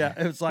witness. Yeah,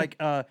 it was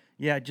like,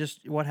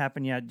 just what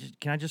happened? Yeah,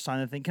 can I just sign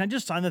the thing? Can I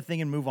just sign the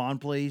thing and move on,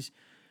 please?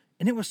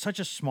 And it was such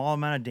a small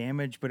amount of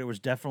damage, but it was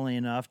definitely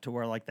enough to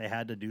where like they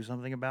had to do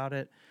something about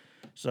it.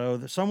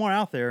 So somewhere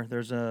out there,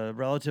 there's a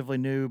relatively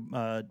new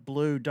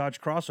blue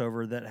Dodge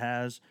crossover that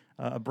has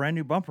a brand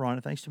new bumper on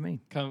it, thanks to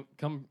me. Come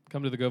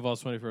to the Go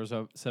Vols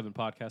 24/7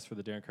 podcast for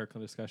the Darren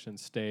Kirkland discussion.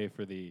 Stay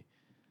for the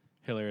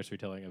hilarious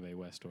retelling of a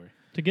West story.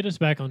 To get us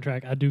back on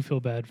track, I do feel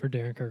bad for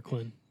Darren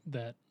Kirkland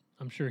that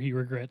I'm sure he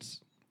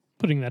regrets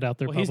putting that out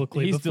there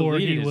publicly he's before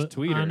he deleted his was.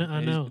 Twitter.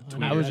 I know.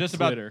 I was just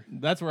about. Twitter.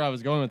 That's where I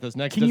was going with this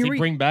next. Can Does you he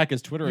bring back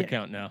his Twitter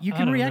account now? You I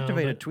can don't know,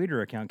 reactivate a but-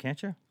 Twitter account,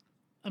 can't you?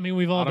 I mean,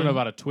 we've all. I don't know been-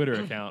 about a Twitter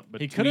account, but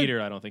He could've-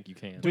 Twitter, I don't think you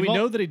can. Do we all-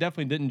 know that he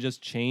definitely didn't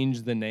just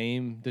change the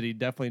name? Did he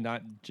definitely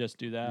not just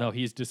do that? No,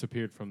 he's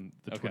disappeared from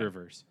the Okay.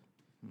 Twitterverse.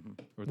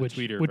 Or the which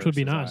Tweeterverse, would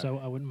be as nice. I-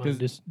 I wouldn't 'Cause- mind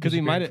 'cause he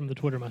disappearing might- from the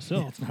Twitter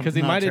myself. because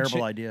he Not a might have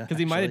terrible idea, Because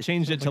he might have actually.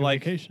 changed it Sounds to like a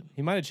like vacation.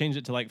 he might have changed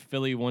it to like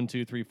Philly 1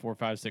 2 3 4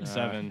 5 6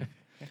 7.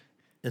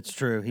 It's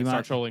true. He Start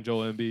might. trolling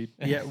Joel Embiid.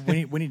 Yeah,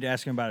 we need to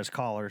ask him about his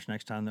collars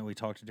next time that we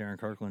talk to Darren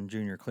Kirkland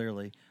Jr.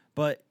 Clearly,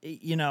 but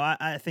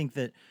I think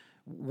that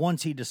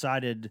once he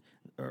decided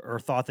or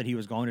thought that he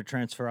was going to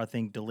transfer, I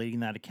think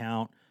deleting that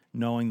account,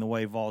 knowing the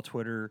way Vol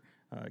Twitter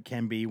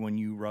can be when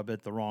you rub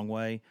it the wrong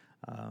way,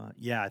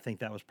 I think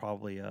that was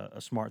probably a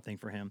smart thing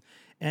for him.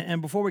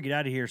 And before we get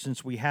out of here,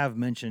 since we have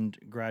mentioned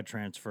grad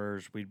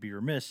transfers, we'd be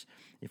remiss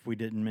if we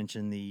didn't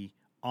mention the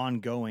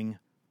ongoing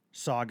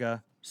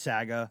saga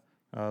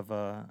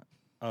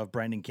of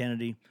Brandon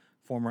Kennedy,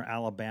 former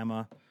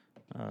Alabama.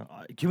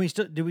 Can we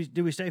still do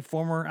we say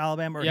former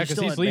Alabama? Or Yeah, he's because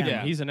still he's at leaving.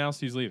 Bama? He's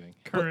announced he's leaving.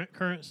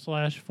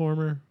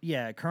 Current/former.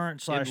 Yeah,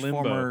 current / limbo.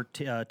 former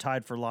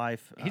tied for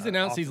life. He's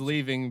announced he's offensive-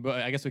 leaving,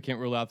 but I guess we can't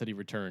rule out that he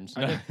returns.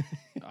 Yeah.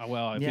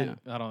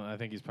 I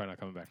think he's probably not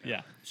coming back. Now.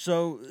 Yeah.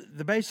 So the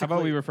How basically.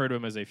 about we refer to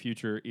him as a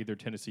future either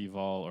Tennessee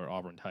Vol or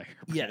Auburn Tiger?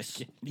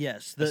 Yes.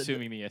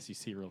 Assuming the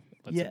SEC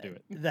lets him do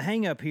it. The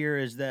hang up here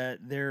is that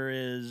there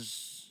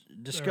is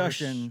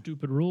discussion. There are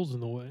stupid rules in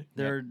the way.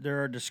 There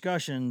are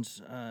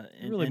discussions.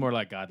 Really more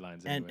like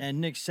guidelines. Anyway.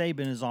 And Nick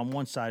Saban is on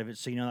one side of it,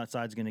 so that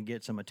side's going to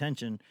get some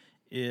attention.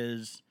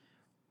 Is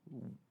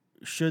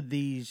should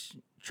these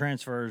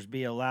transfers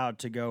be allowed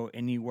to go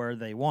anywhere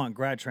they want,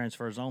 grad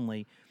transfers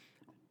only,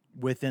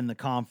 within the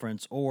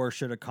conference, or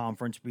should a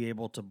conference be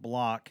able to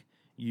block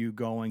you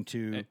going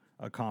to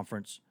a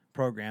conference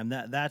program?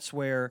 That's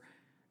where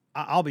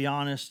I'll be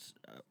honest.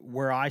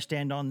 Where I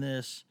stand on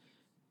this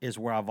is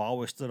where I've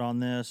always stood on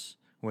this,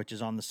 which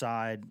is on the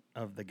side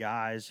of the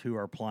guys who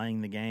are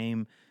playing the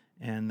game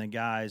and the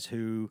guys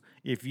who,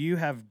 if you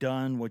have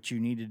done what you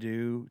need to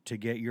do to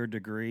get your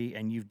degree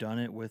and you've done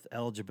it with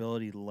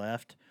eligibility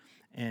left,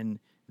 and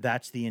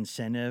that's the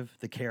incentive,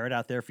 the carrot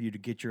out there for you to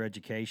get your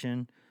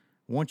education,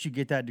 once you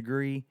get that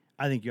degree,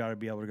 I think you ought to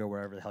be able to go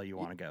wherever the hell you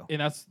want to go.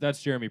 And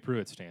that's Jeremy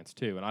Pruitt's stance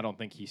too. And I don't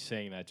think he's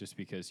saying that just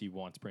because he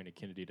wants Brandon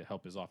Kennedy to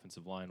help his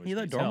offensive line. Which He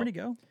let needs help. Dormady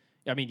go?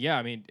 And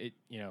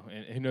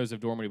who knows if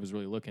Dormady was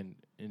really looking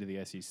into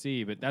the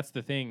SEC, but that's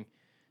the thing.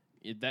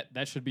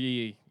 That should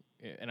be,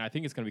 and I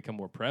think it's going to become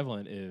more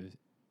prevalent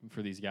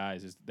for these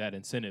guys is that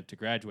incentive to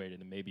graduate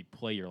and maybe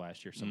play your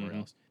last year somewhere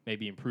else,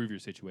 maybe improve your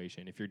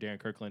situation. If you're Darren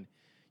Kirkland,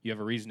 you have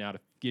a reason now to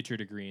get your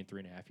degree in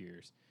 3.5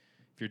 years.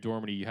 If you're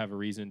Dormady, you have a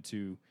reason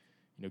to,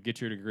 get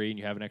your degree and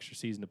you have an extra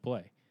season to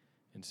play.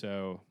 And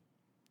so,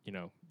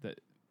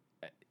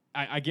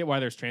 I get why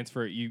there's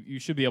transfer. You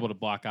should be able to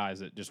block guys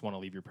that just want to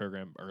leave your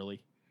program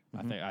early.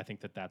 I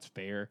think that's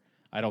fair.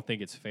 I don't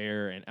think it's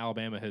fair. And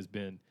Alabama has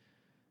been,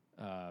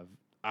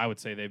 I would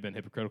say they've been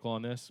hypocritical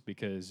on this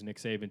because Nick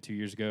Saban 2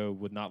 years ago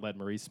would not let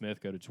Maurice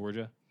Smith go to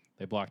Georgia.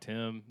 They blocked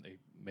him. They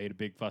made a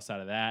big fuss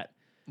out of that.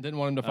 Didn't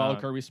want him to follow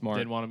Kirby Smart.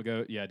 Didn't want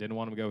him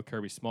to go with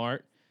Kirby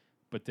Smart.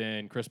 But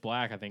then Chris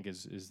Black, I think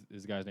is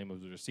the guy's name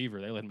was the receiver.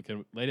 They let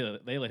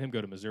him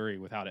go to Missouri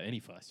without any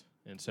fuss.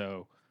 And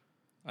so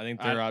I think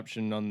their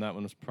option on that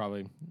one was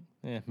probably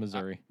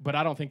Missouri. But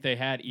I don't think they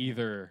had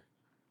either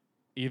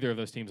of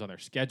those teams on their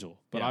schedule.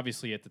 But Yeah.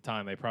 obviously at the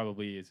time they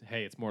probably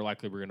it's more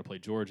likely we're going to play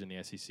Georgia in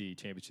the SEC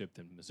championship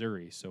than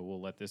Missouri, so we'll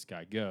let this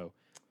guy go,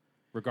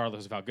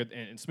 regardless of how good.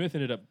 And Smith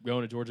ended up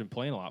going to Georgia and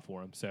playing a lot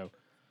for him. So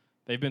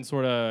they've been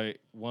sort of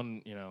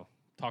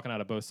talking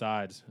out of both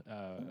sides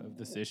of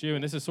this issue,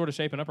 and this is sort of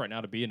shaping up right now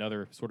to be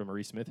another sort of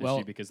Maurice Smith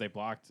issue because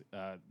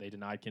they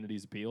denied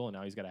Kennedy's appeal, and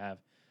now he's got to have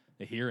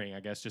a hearing, I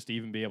guess, just to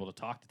even be able to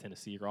talk to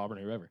Tennessee or Auburn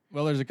or whoever.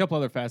 Well, there's a couple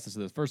other facets to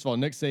this. First of all,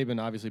 Nick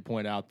Saban obviously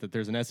pointed out that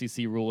there's an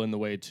SEC rule in the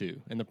way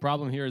too, and the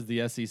problem here is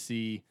the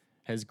SEC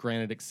has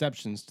granted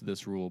exceptions to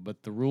this rule,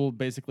 but the rule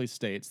basically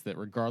states that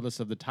regardless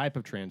of the type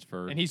of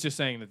transfer, And he's just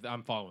saying that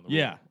I'm following the rule.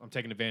 Yeah. I'm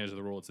taking advantage of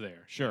the rule. It's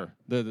there. sure,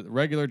 the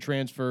regular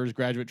transfers,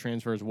 graduate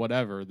transfers,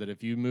 whatever, that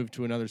if you move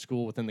to another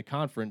school within the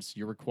conference,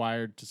 you're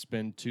required to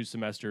spend 2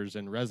 semesters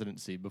in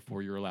residency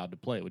before you're allowed to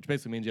play, which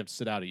basically means you have to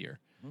sit out a year.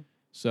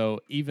 So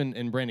even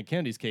in Brandon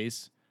Kennedy's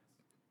case,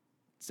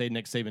 say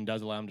Nick Saban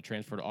does allow him to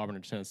transfer to Auburn or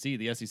Tennessee,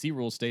 the SEC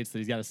rule states that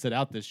he's got to sit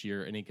out this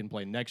year and he can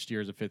play next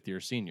year as a fifth-year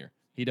senior.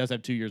 He does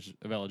have 2 years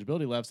of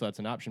eligibility left, so that's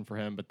an option for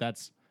him, but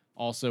that's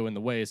also in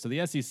the way. So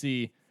the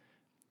SEC,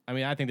 I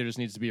mean, I think there just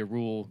needs to be a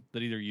rule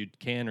that either you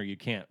can or you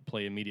can't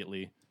play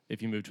immediately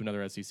if you move to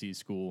another SEC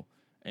school,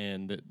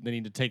 and that they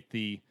need to take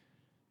the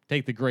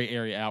gray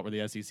area out where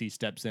the SEC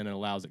steps in and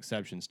allows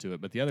exceptions to it.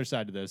 But the other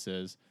side to this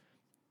is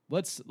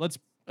let's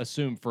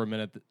assume for a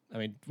minute that, I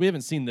mean, we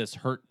haven't seen this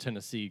hurt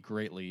Tennessee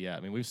greatly yet.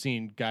 I mean, we've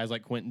seen guys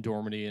like Quentin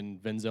Dormady and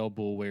Venzel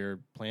Boulware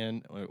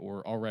plan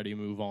or already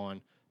move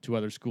on to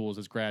other schools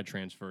as grad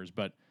transfers,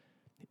 but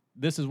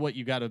this is what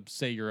you got to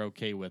say you're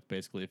okay with,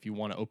 basically, if you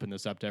want to open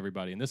this up to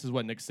everybody. And this is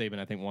what Nick Saban,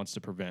 I think, wants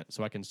to prevent,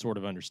 so I can sort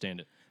of understand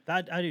it.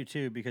 I do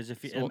too, because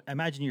if you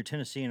imagine you're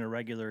Tennessee in a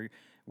regular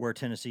where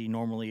Tennessee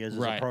normally is as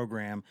Right. a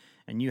program,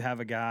 and you have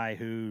a guy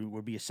who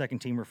would be a second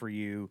teamer for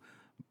you,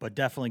 but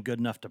definitely good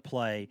enough to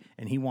play,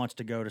 and he wants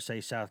to go to,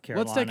 say, South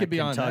Carolina, Let's take it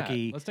beyond that.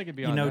 Kentucky. Let's take it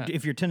beyond that.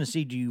 If you're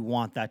Tennessee, do you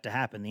want that to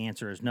happen? The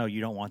answer is no,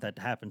 you don't want that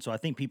to happen. So I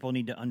think people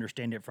need to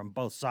understand it from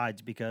both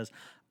sides, because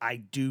I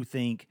do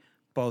think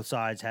both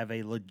sides have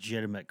a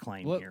legitimate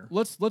claim here.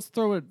 Let's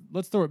throw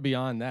it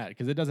beyond that,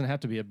 because it doesn't have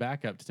to be a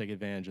backup to take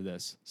advantage of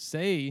this.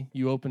 Say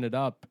you open it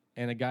up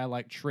and a guy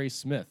like Trey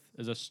Smith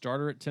is a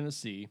starter at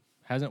Tennessee,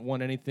 hasn't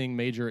won anything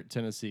major at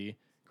Tennessee,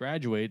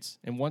 graduates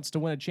and wants to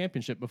win a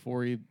championship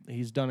before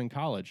he's done in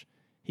college.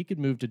 He could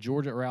move to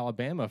Georgia or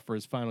Alabama for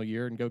his final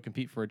year and go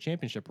compete for a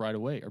championship right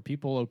away. Are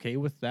people okay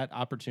with that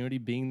opportunity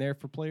being there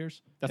for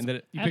players? That's And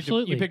that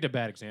Absolutely. You picked a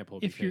bad example,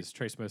 If you're- because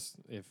Trey Smith,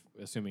 if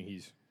assuming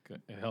he's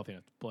healthy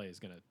enough to play, is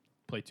going to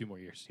play 2 more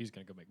years. He's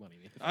going to go make money.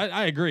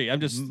 I agree. I'm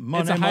just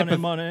Money, it's a money,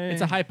 money.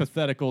 It's a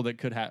hypothetical that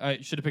could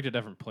happen. Should have picked a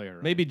different player.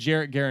 Maybe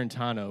Jarrett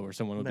Garantano or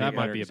someone would There that you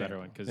might go. be a better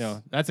one,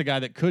 because that's a guy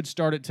that could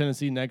start at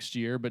Tennessee next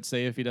year, but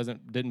say if he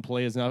didn't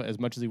play as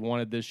much as he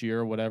wanted this year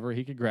or whatever,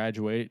 he could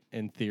graduate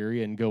in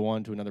theory and go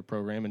on to another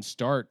program and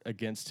start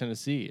against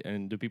Tennessee.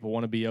 And do people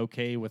want to be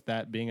okay with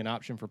that being an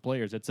option for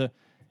players?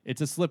 It's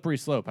a slippery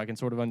slope. I can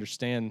sort of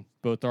understand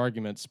both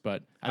arguments,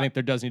 but I think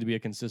there does need to be a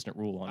consistent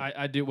rule on it.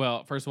 I do.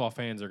 Well, first of all,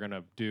 fans are going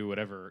to do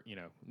whatever,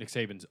 Nick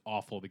Saban's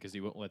awful because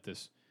he won't let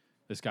this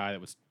guy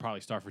that would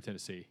probably start for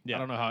Tennessee. Yeah. I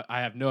don't know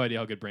I have no idea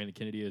how good Brandon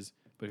Kennedy is,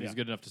 but if he's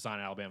good enough to sign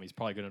at Alabama, he's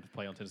probably good enough to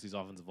play on Tennessee's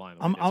offensive line.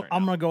 I'm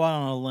going to go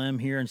out on a limb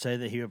here and say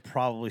that he would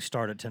probably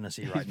start at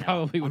Tennessee right now.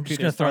 probably would I'm be just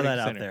their going to throw starting that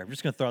out center. there. I'm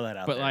just going to throw that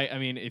out there.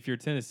 But if you're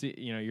Tennessee,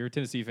 you're a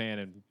Tennessee fan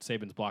and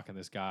Saban's blocking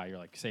this guy, you're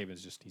like,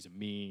 Saban's just he's a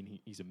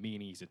meanie, he's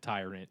a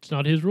tyrant. It's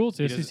not his rules.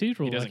 He It's doesn't- SEC's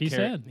rule, doesn't like he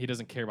care, said. He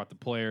doesn't care about the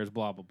players,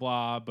 blah blah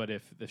blah. But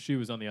if the shoe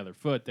was on the other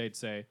foot, they'd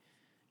say,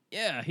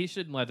 yeah, he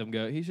shouldn't let them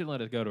go. He shouldn't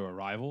let us go to a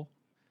rival.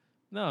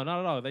 No, not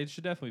at all. They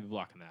should definitely be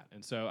blocking that.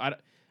 And so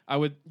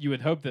you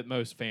would hope that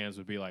most fans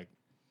would be like,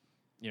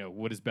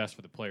 what is best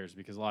for the players,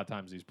 because a lot of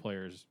times these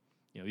players,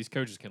 these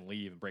coaches can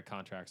leave and break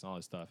contracts and all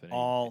this stuff. And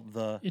all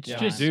the It's they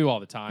just- do all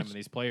the time, and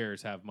these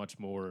players have much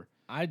more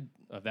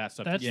of that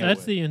stuff. That's to deal that's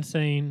with. the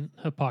insane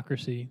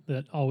hypocrisy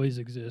that always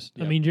exists.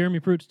 I Yep. mean, Jeremy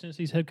Pruitt's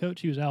Tennessee's head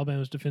coach. He was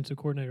Alabama's defensive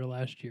coordinator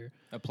last year.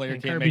 A player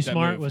And can't Kirby make that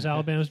Smart move. was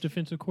Alabama's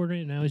defensive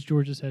coordinator. Now he's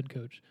Georgia's head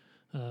coach.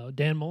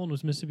 Dan Mullen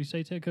was Mississippi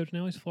State's head coach.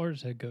 Now he's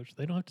Florida's head coach.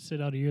 They don't have to sit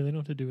out a year. They don't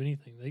have to do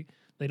anything.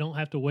 They don't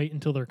have to wait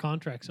until their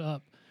contract's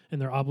up and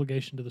their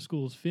obligation to the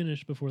school is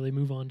finished before they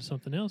move on to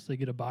something else. They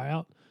get a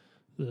buyout.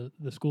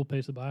 The school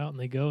pays the buyout, and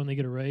they go and they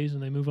get a raise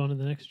and they move on to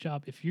the next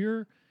job. If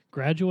you're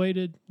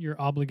graduated, your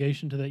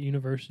obligation to that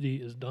university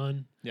is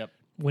done. Yep.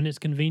 When it's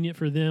convenient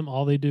for them,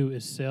 all they do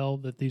is sell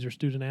that these are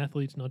student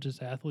athletes, not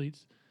just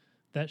athletes.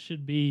 That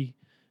should be,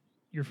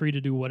 you're free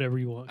to do whatever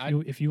you want.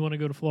 If you want to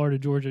go to Florida,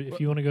 Georgia, if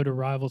you want to go to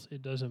rivals,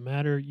 it doesn't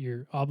matter.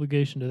 Your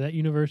obligation to that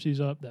university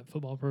is up. That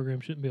football program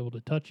shouldn't be able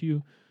to touch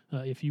you.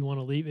 If you want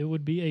to leave, it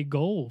would be a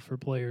goal for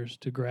players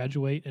to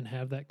graduate and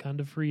have that kind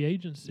of free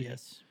agency.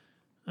 yes.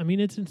 I mean,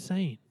 it's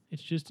insane.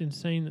 It's just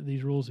insane that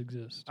these rules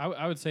exist.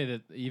 I would say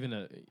that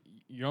even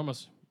you're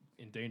almost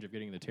in danger of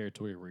getting in the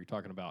territory where you're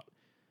talking about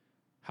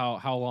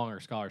how long are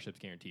scholarships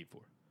guaranteed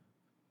for?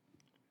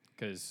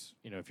 Because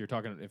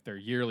if they're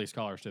yearly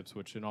scholarships,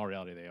 which in all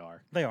reality they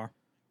are,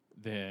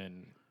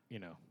 then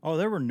Oh,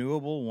 they're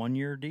renewable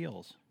 1-year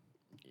deals.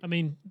 I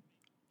mean,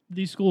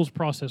 these schools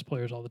process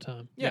players all the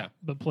time. Yeah.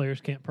 But players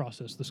can't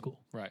process the school.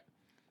 Right.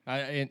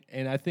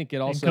 And I think it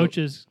And also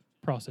coaches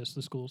process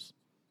the schools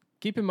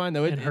keep in mind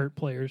though and hurt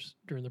players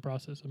during the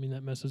process. I mean,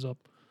 that messes up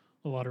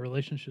a lot of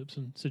relationships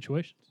and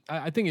situations.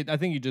 I think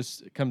it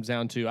just comes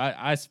down to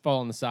I fall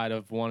on the side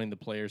of wanting the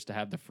players to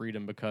have the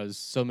freedom, because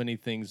so many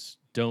things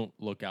don't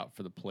look out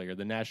for the player.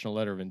 The national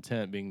letter of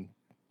intent being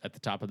at the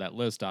top of that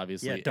list,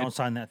 obviously. Yeah, don't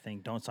sign that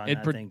thing. Don't sign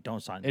that thing.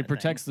 Don't sign that It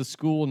protects the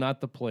school,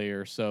 not the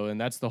player. So, and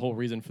that's the whole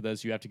reason for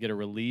this. You have to get a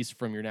release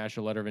from your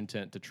national letter of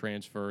intent to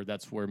transfer.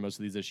 That's where most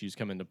of these issues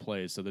come into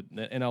play. So the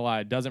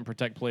NLI doesn't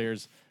protect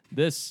players.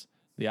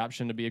 The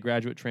option to be a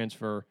graduate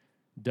transfer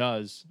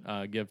does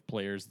give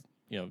players,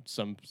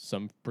 some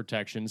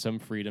protection, some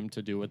freedom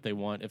to do what they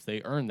want if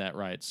they earn that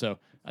right. So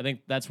I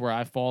think that's where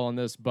I fall on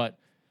this. But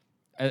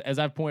as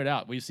I've pointed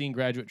out, we've seen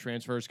graduate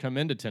transfers come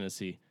into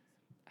Tennessee.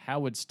 How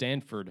would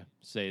Stanford,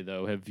 say,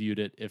 though, have viewed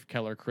it if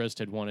Keller Christ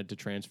had wanted to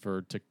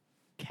transfer to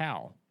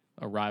Cal,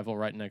 a rival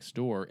right next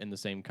door in the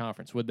same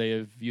conference? Would they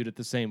have viewed it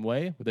the same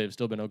way? Would they have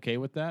still been okay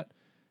with that?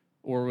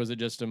 Or was it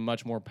just a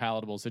much more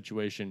palatable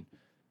situation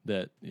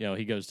that,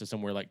 he goes to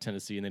somewhere like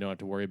Tennessee and they don't have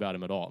to worry about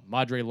him at all?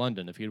 Madre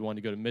London, if he'd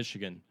wanted to go to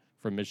Michigan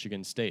from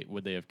Michigan State,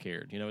 would they have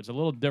cared? It's a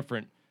little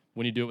different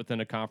when you do it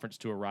within a conference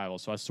to a rival.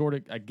 So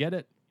I get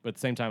it. But at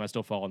the same time, I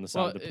still fall on the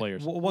side of the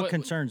players. What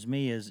concerns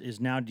me is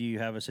now do you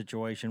have a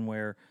situation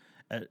where,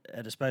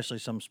 at especially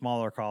some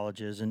smaller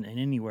colleges and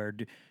anywhere,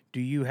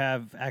 do you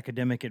have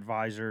academic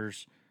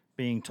advisors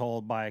being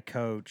told by a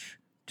coach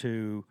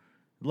to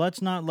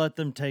let's not let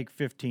them take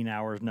 15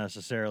 hours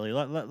necessarily.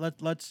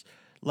 Let's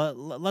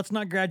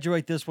not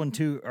graduate this one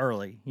too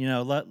early.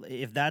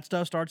 If that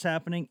stuff starts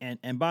happening,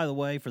 and by the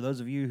way, for those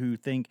of you who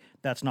think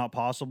that's not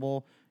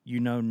possible, you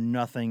know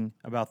nothing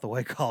about the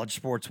way college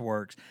sports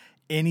works.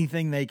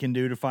 Anything they can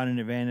do to find an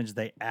advantage,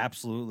 they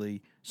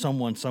absolutely,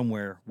 someone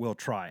somewhere will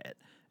try it.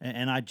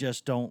 And I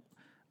just don't,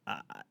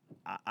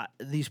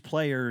 these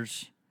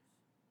players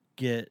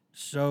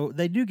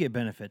they do get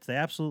benefits. They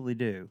absolutely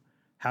do.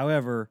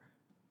 However,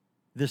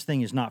 this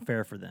thing is not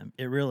fair for them.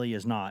 It really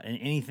is not. And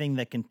anything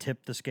that can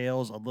tip the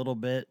scales a little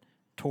bit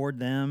toward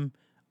them,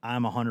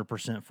 I'm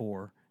 100%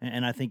 for.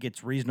 And I think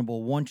it's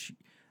reasonable I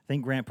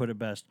think Grant put it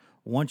best,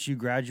 once you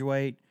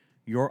graduate,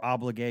 your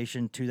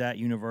obligation to that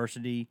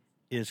university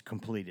is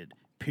completed.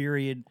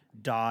 Period.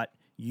 Dot.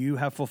 You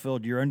have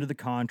fulfilled. You're under the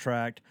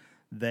contract.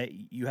 That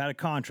you had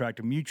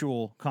a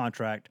mutual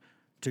contract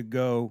to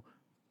go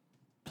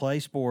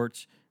play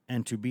sports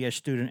and to be a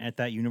student at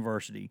that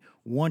university.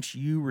 Once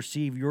you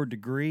receive your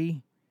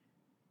degree,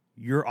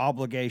 your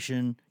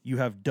obligation, you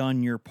have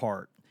done your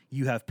part.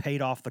 You have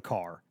paid off the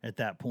car at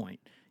that point.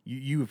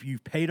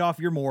 You've paid off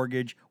your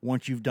mortgage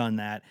once you've done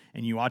that,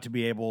 and you ought to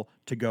be able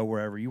to go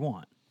wherever you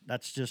want.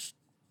 That's just,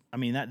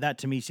 that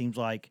to me seems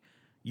like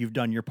you've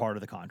done your part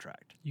of the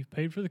contract. You've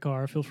paid for the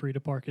car. Feel free to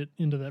park it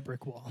into that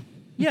brick wall.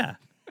 Yeah.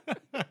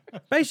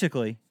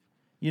 Basically,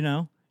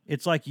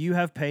 it's like you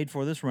have paid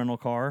for this rental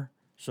car,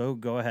 so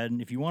go ahead.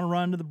 And if you want to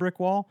run into the brick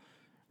wall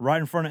right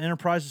in front of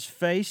Enterprise's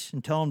face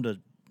and tell them to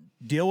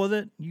deal with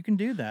it, you can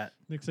do that.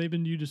 Nick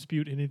Saban, you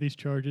dispute any of these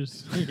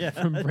charges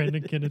from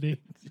Brandon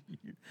Kennedy?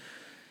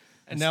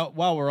 And now,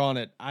 while we're on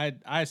it,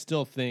 I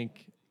still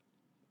think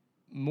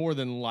more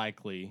than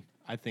likely,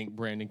 I think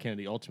Brandon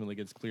Kennedy ultimately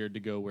gets cleared to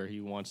go where he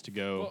wants to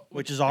go,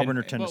 which is Auburn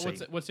or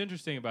Tennessee. What's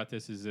interesting about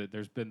this is that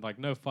there's been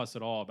no fuss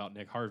at all about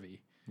Nick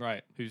Harvey,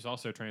 right? Who's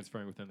also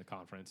transferring within the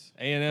conference.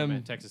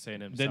 A&M, Texas A&M,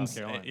 didn't, South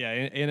Carolina. Yeah,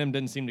 A&M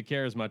didn't seem to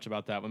care as much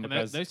about that one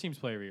because those teams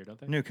play every year, don't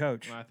they? New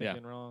coach. Am I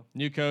thinking wrong?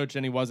 New coach,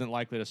 and he wasn't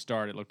likely to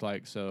start. It looked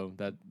like so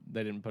that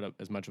they didn't put up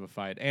as much of a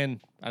fight.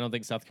 And I don't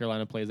think South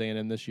Carolina plays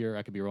A&M this year.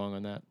 I could be wrong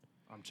on that.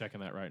 I'm checking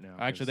that right now.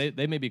 Actually,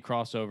 they may be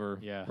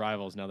crossover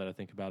rivals now that I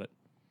think about it.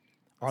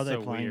 Are they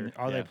playing? Weird.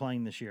 Are they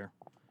playing this year?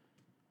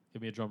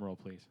 Give me a drum roll,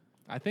 please.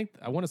 I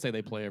want to say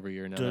they play every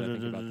year now that I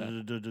think about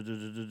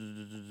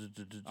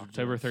that.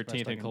 October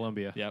 13th in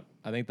Columbia. Yep.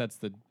 I think that's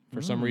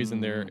for some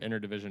reason they're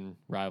interdivision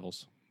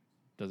rivals.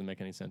 Doesn't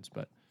make any sense,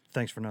 but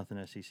thanks for nothing,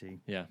 SEC.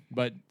 Yeah,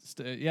 but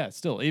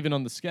still, even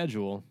on the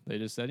schedule, they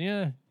just said,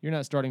 you're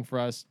not starting for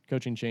us.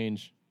 Coaching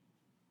change.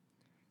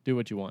 Do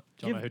what you want.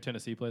 Do you know who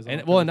Tennessee plays on?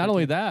 And not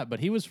only that,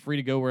 but he was free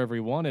to go wherever he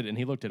wanted, and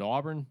he looked at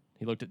Auburn,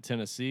 he looked at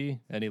Tennessee,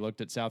 and he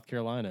looked at South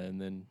Carolina,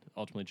 and then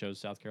ultimately chose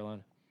South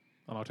Carolina.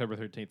 On October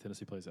 13th,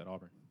 Tennessee plays at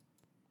Auburn.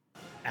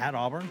 At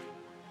Auburn?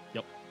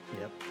 Yep.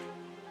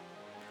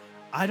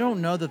 I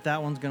don't know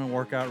that one's going to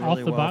work out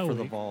really well for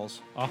the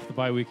Vols. Off the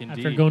bye week,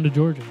 indeed. After going to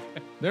Georgia.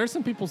 There are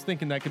some people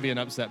thinking that could be an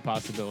upset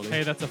possibility.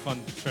 Hey, that's a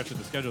fun stretch of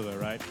the schedule, though,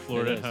 right?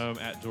 Florida at home,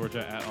 at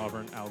Georgia, at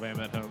Auburn,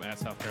 Alabama at home, at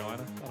South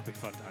Carolina. That'll be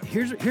fun time.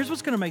 Here's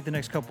what's going to make the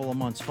next couple of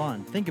months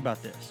fun. Think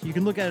about this. You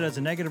can look at it as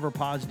a negative or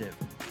positive.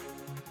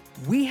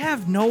 We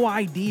have no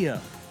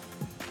idea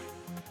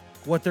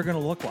what they're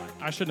going to look like.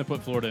 I shouldn't have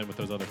put Florida in with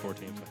those other four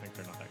teams. I think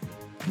they're not that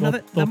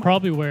good. They'll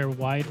probably wear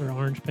white or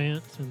orange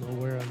pants, and they'll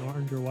wear an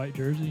orange or white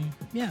jersey.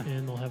 Yeah.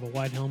 And they'll have a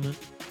white helmet.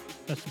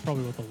 That's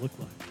probably what they'll look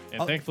like.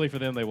 And thankfully for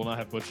them, they will not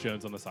have Butch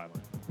Jones on the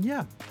sideline.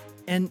 Yeah.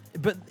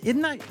 But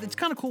isn't that, it's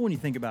kind of cool when you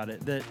think about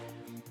it, that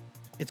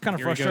it's kind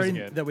of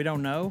frustrating that we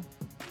don't know,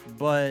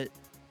 but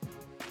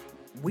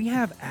we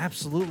have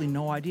absolutely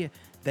no idea.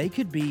 They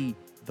could be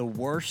the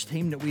worst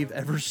team that we've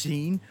ever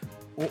seen,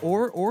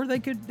 or they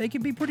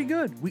could be pretty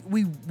good.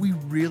 We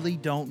really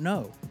don't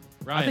know.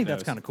 Ryan think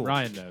that's knows. kinda cool.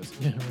 Ryan knows.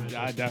 Yeah, right.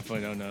 I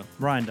definitely don't know.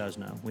 Ryan does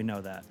know. We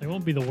know that. They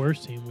won't be the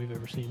worst team we've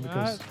ever seen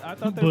because I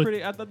thought they were Butch-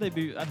 pretty. I thought they'd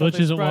be. I thought Butch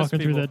they'd isn't surprise walking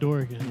through people. that door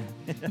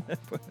again.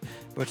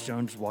 Butch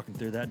Jones walking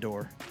through that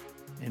door.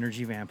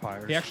 Energy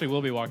vampires. He actually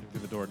will be walking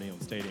through the door at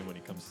Neyland Stadium when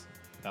he comes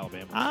to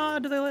Alabama.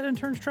 Do they let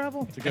interns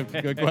travel? It's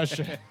a good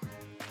question.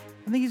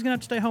 I think he's gonna have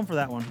to stay home for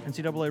that one.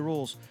 NCAA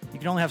rules. You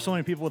can only have so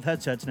many people with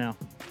headsets now.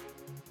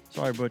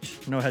 Sorry, Butch.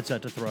 No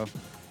headset to throw.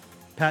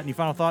 Pat, any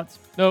final thoughts?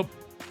 Nope.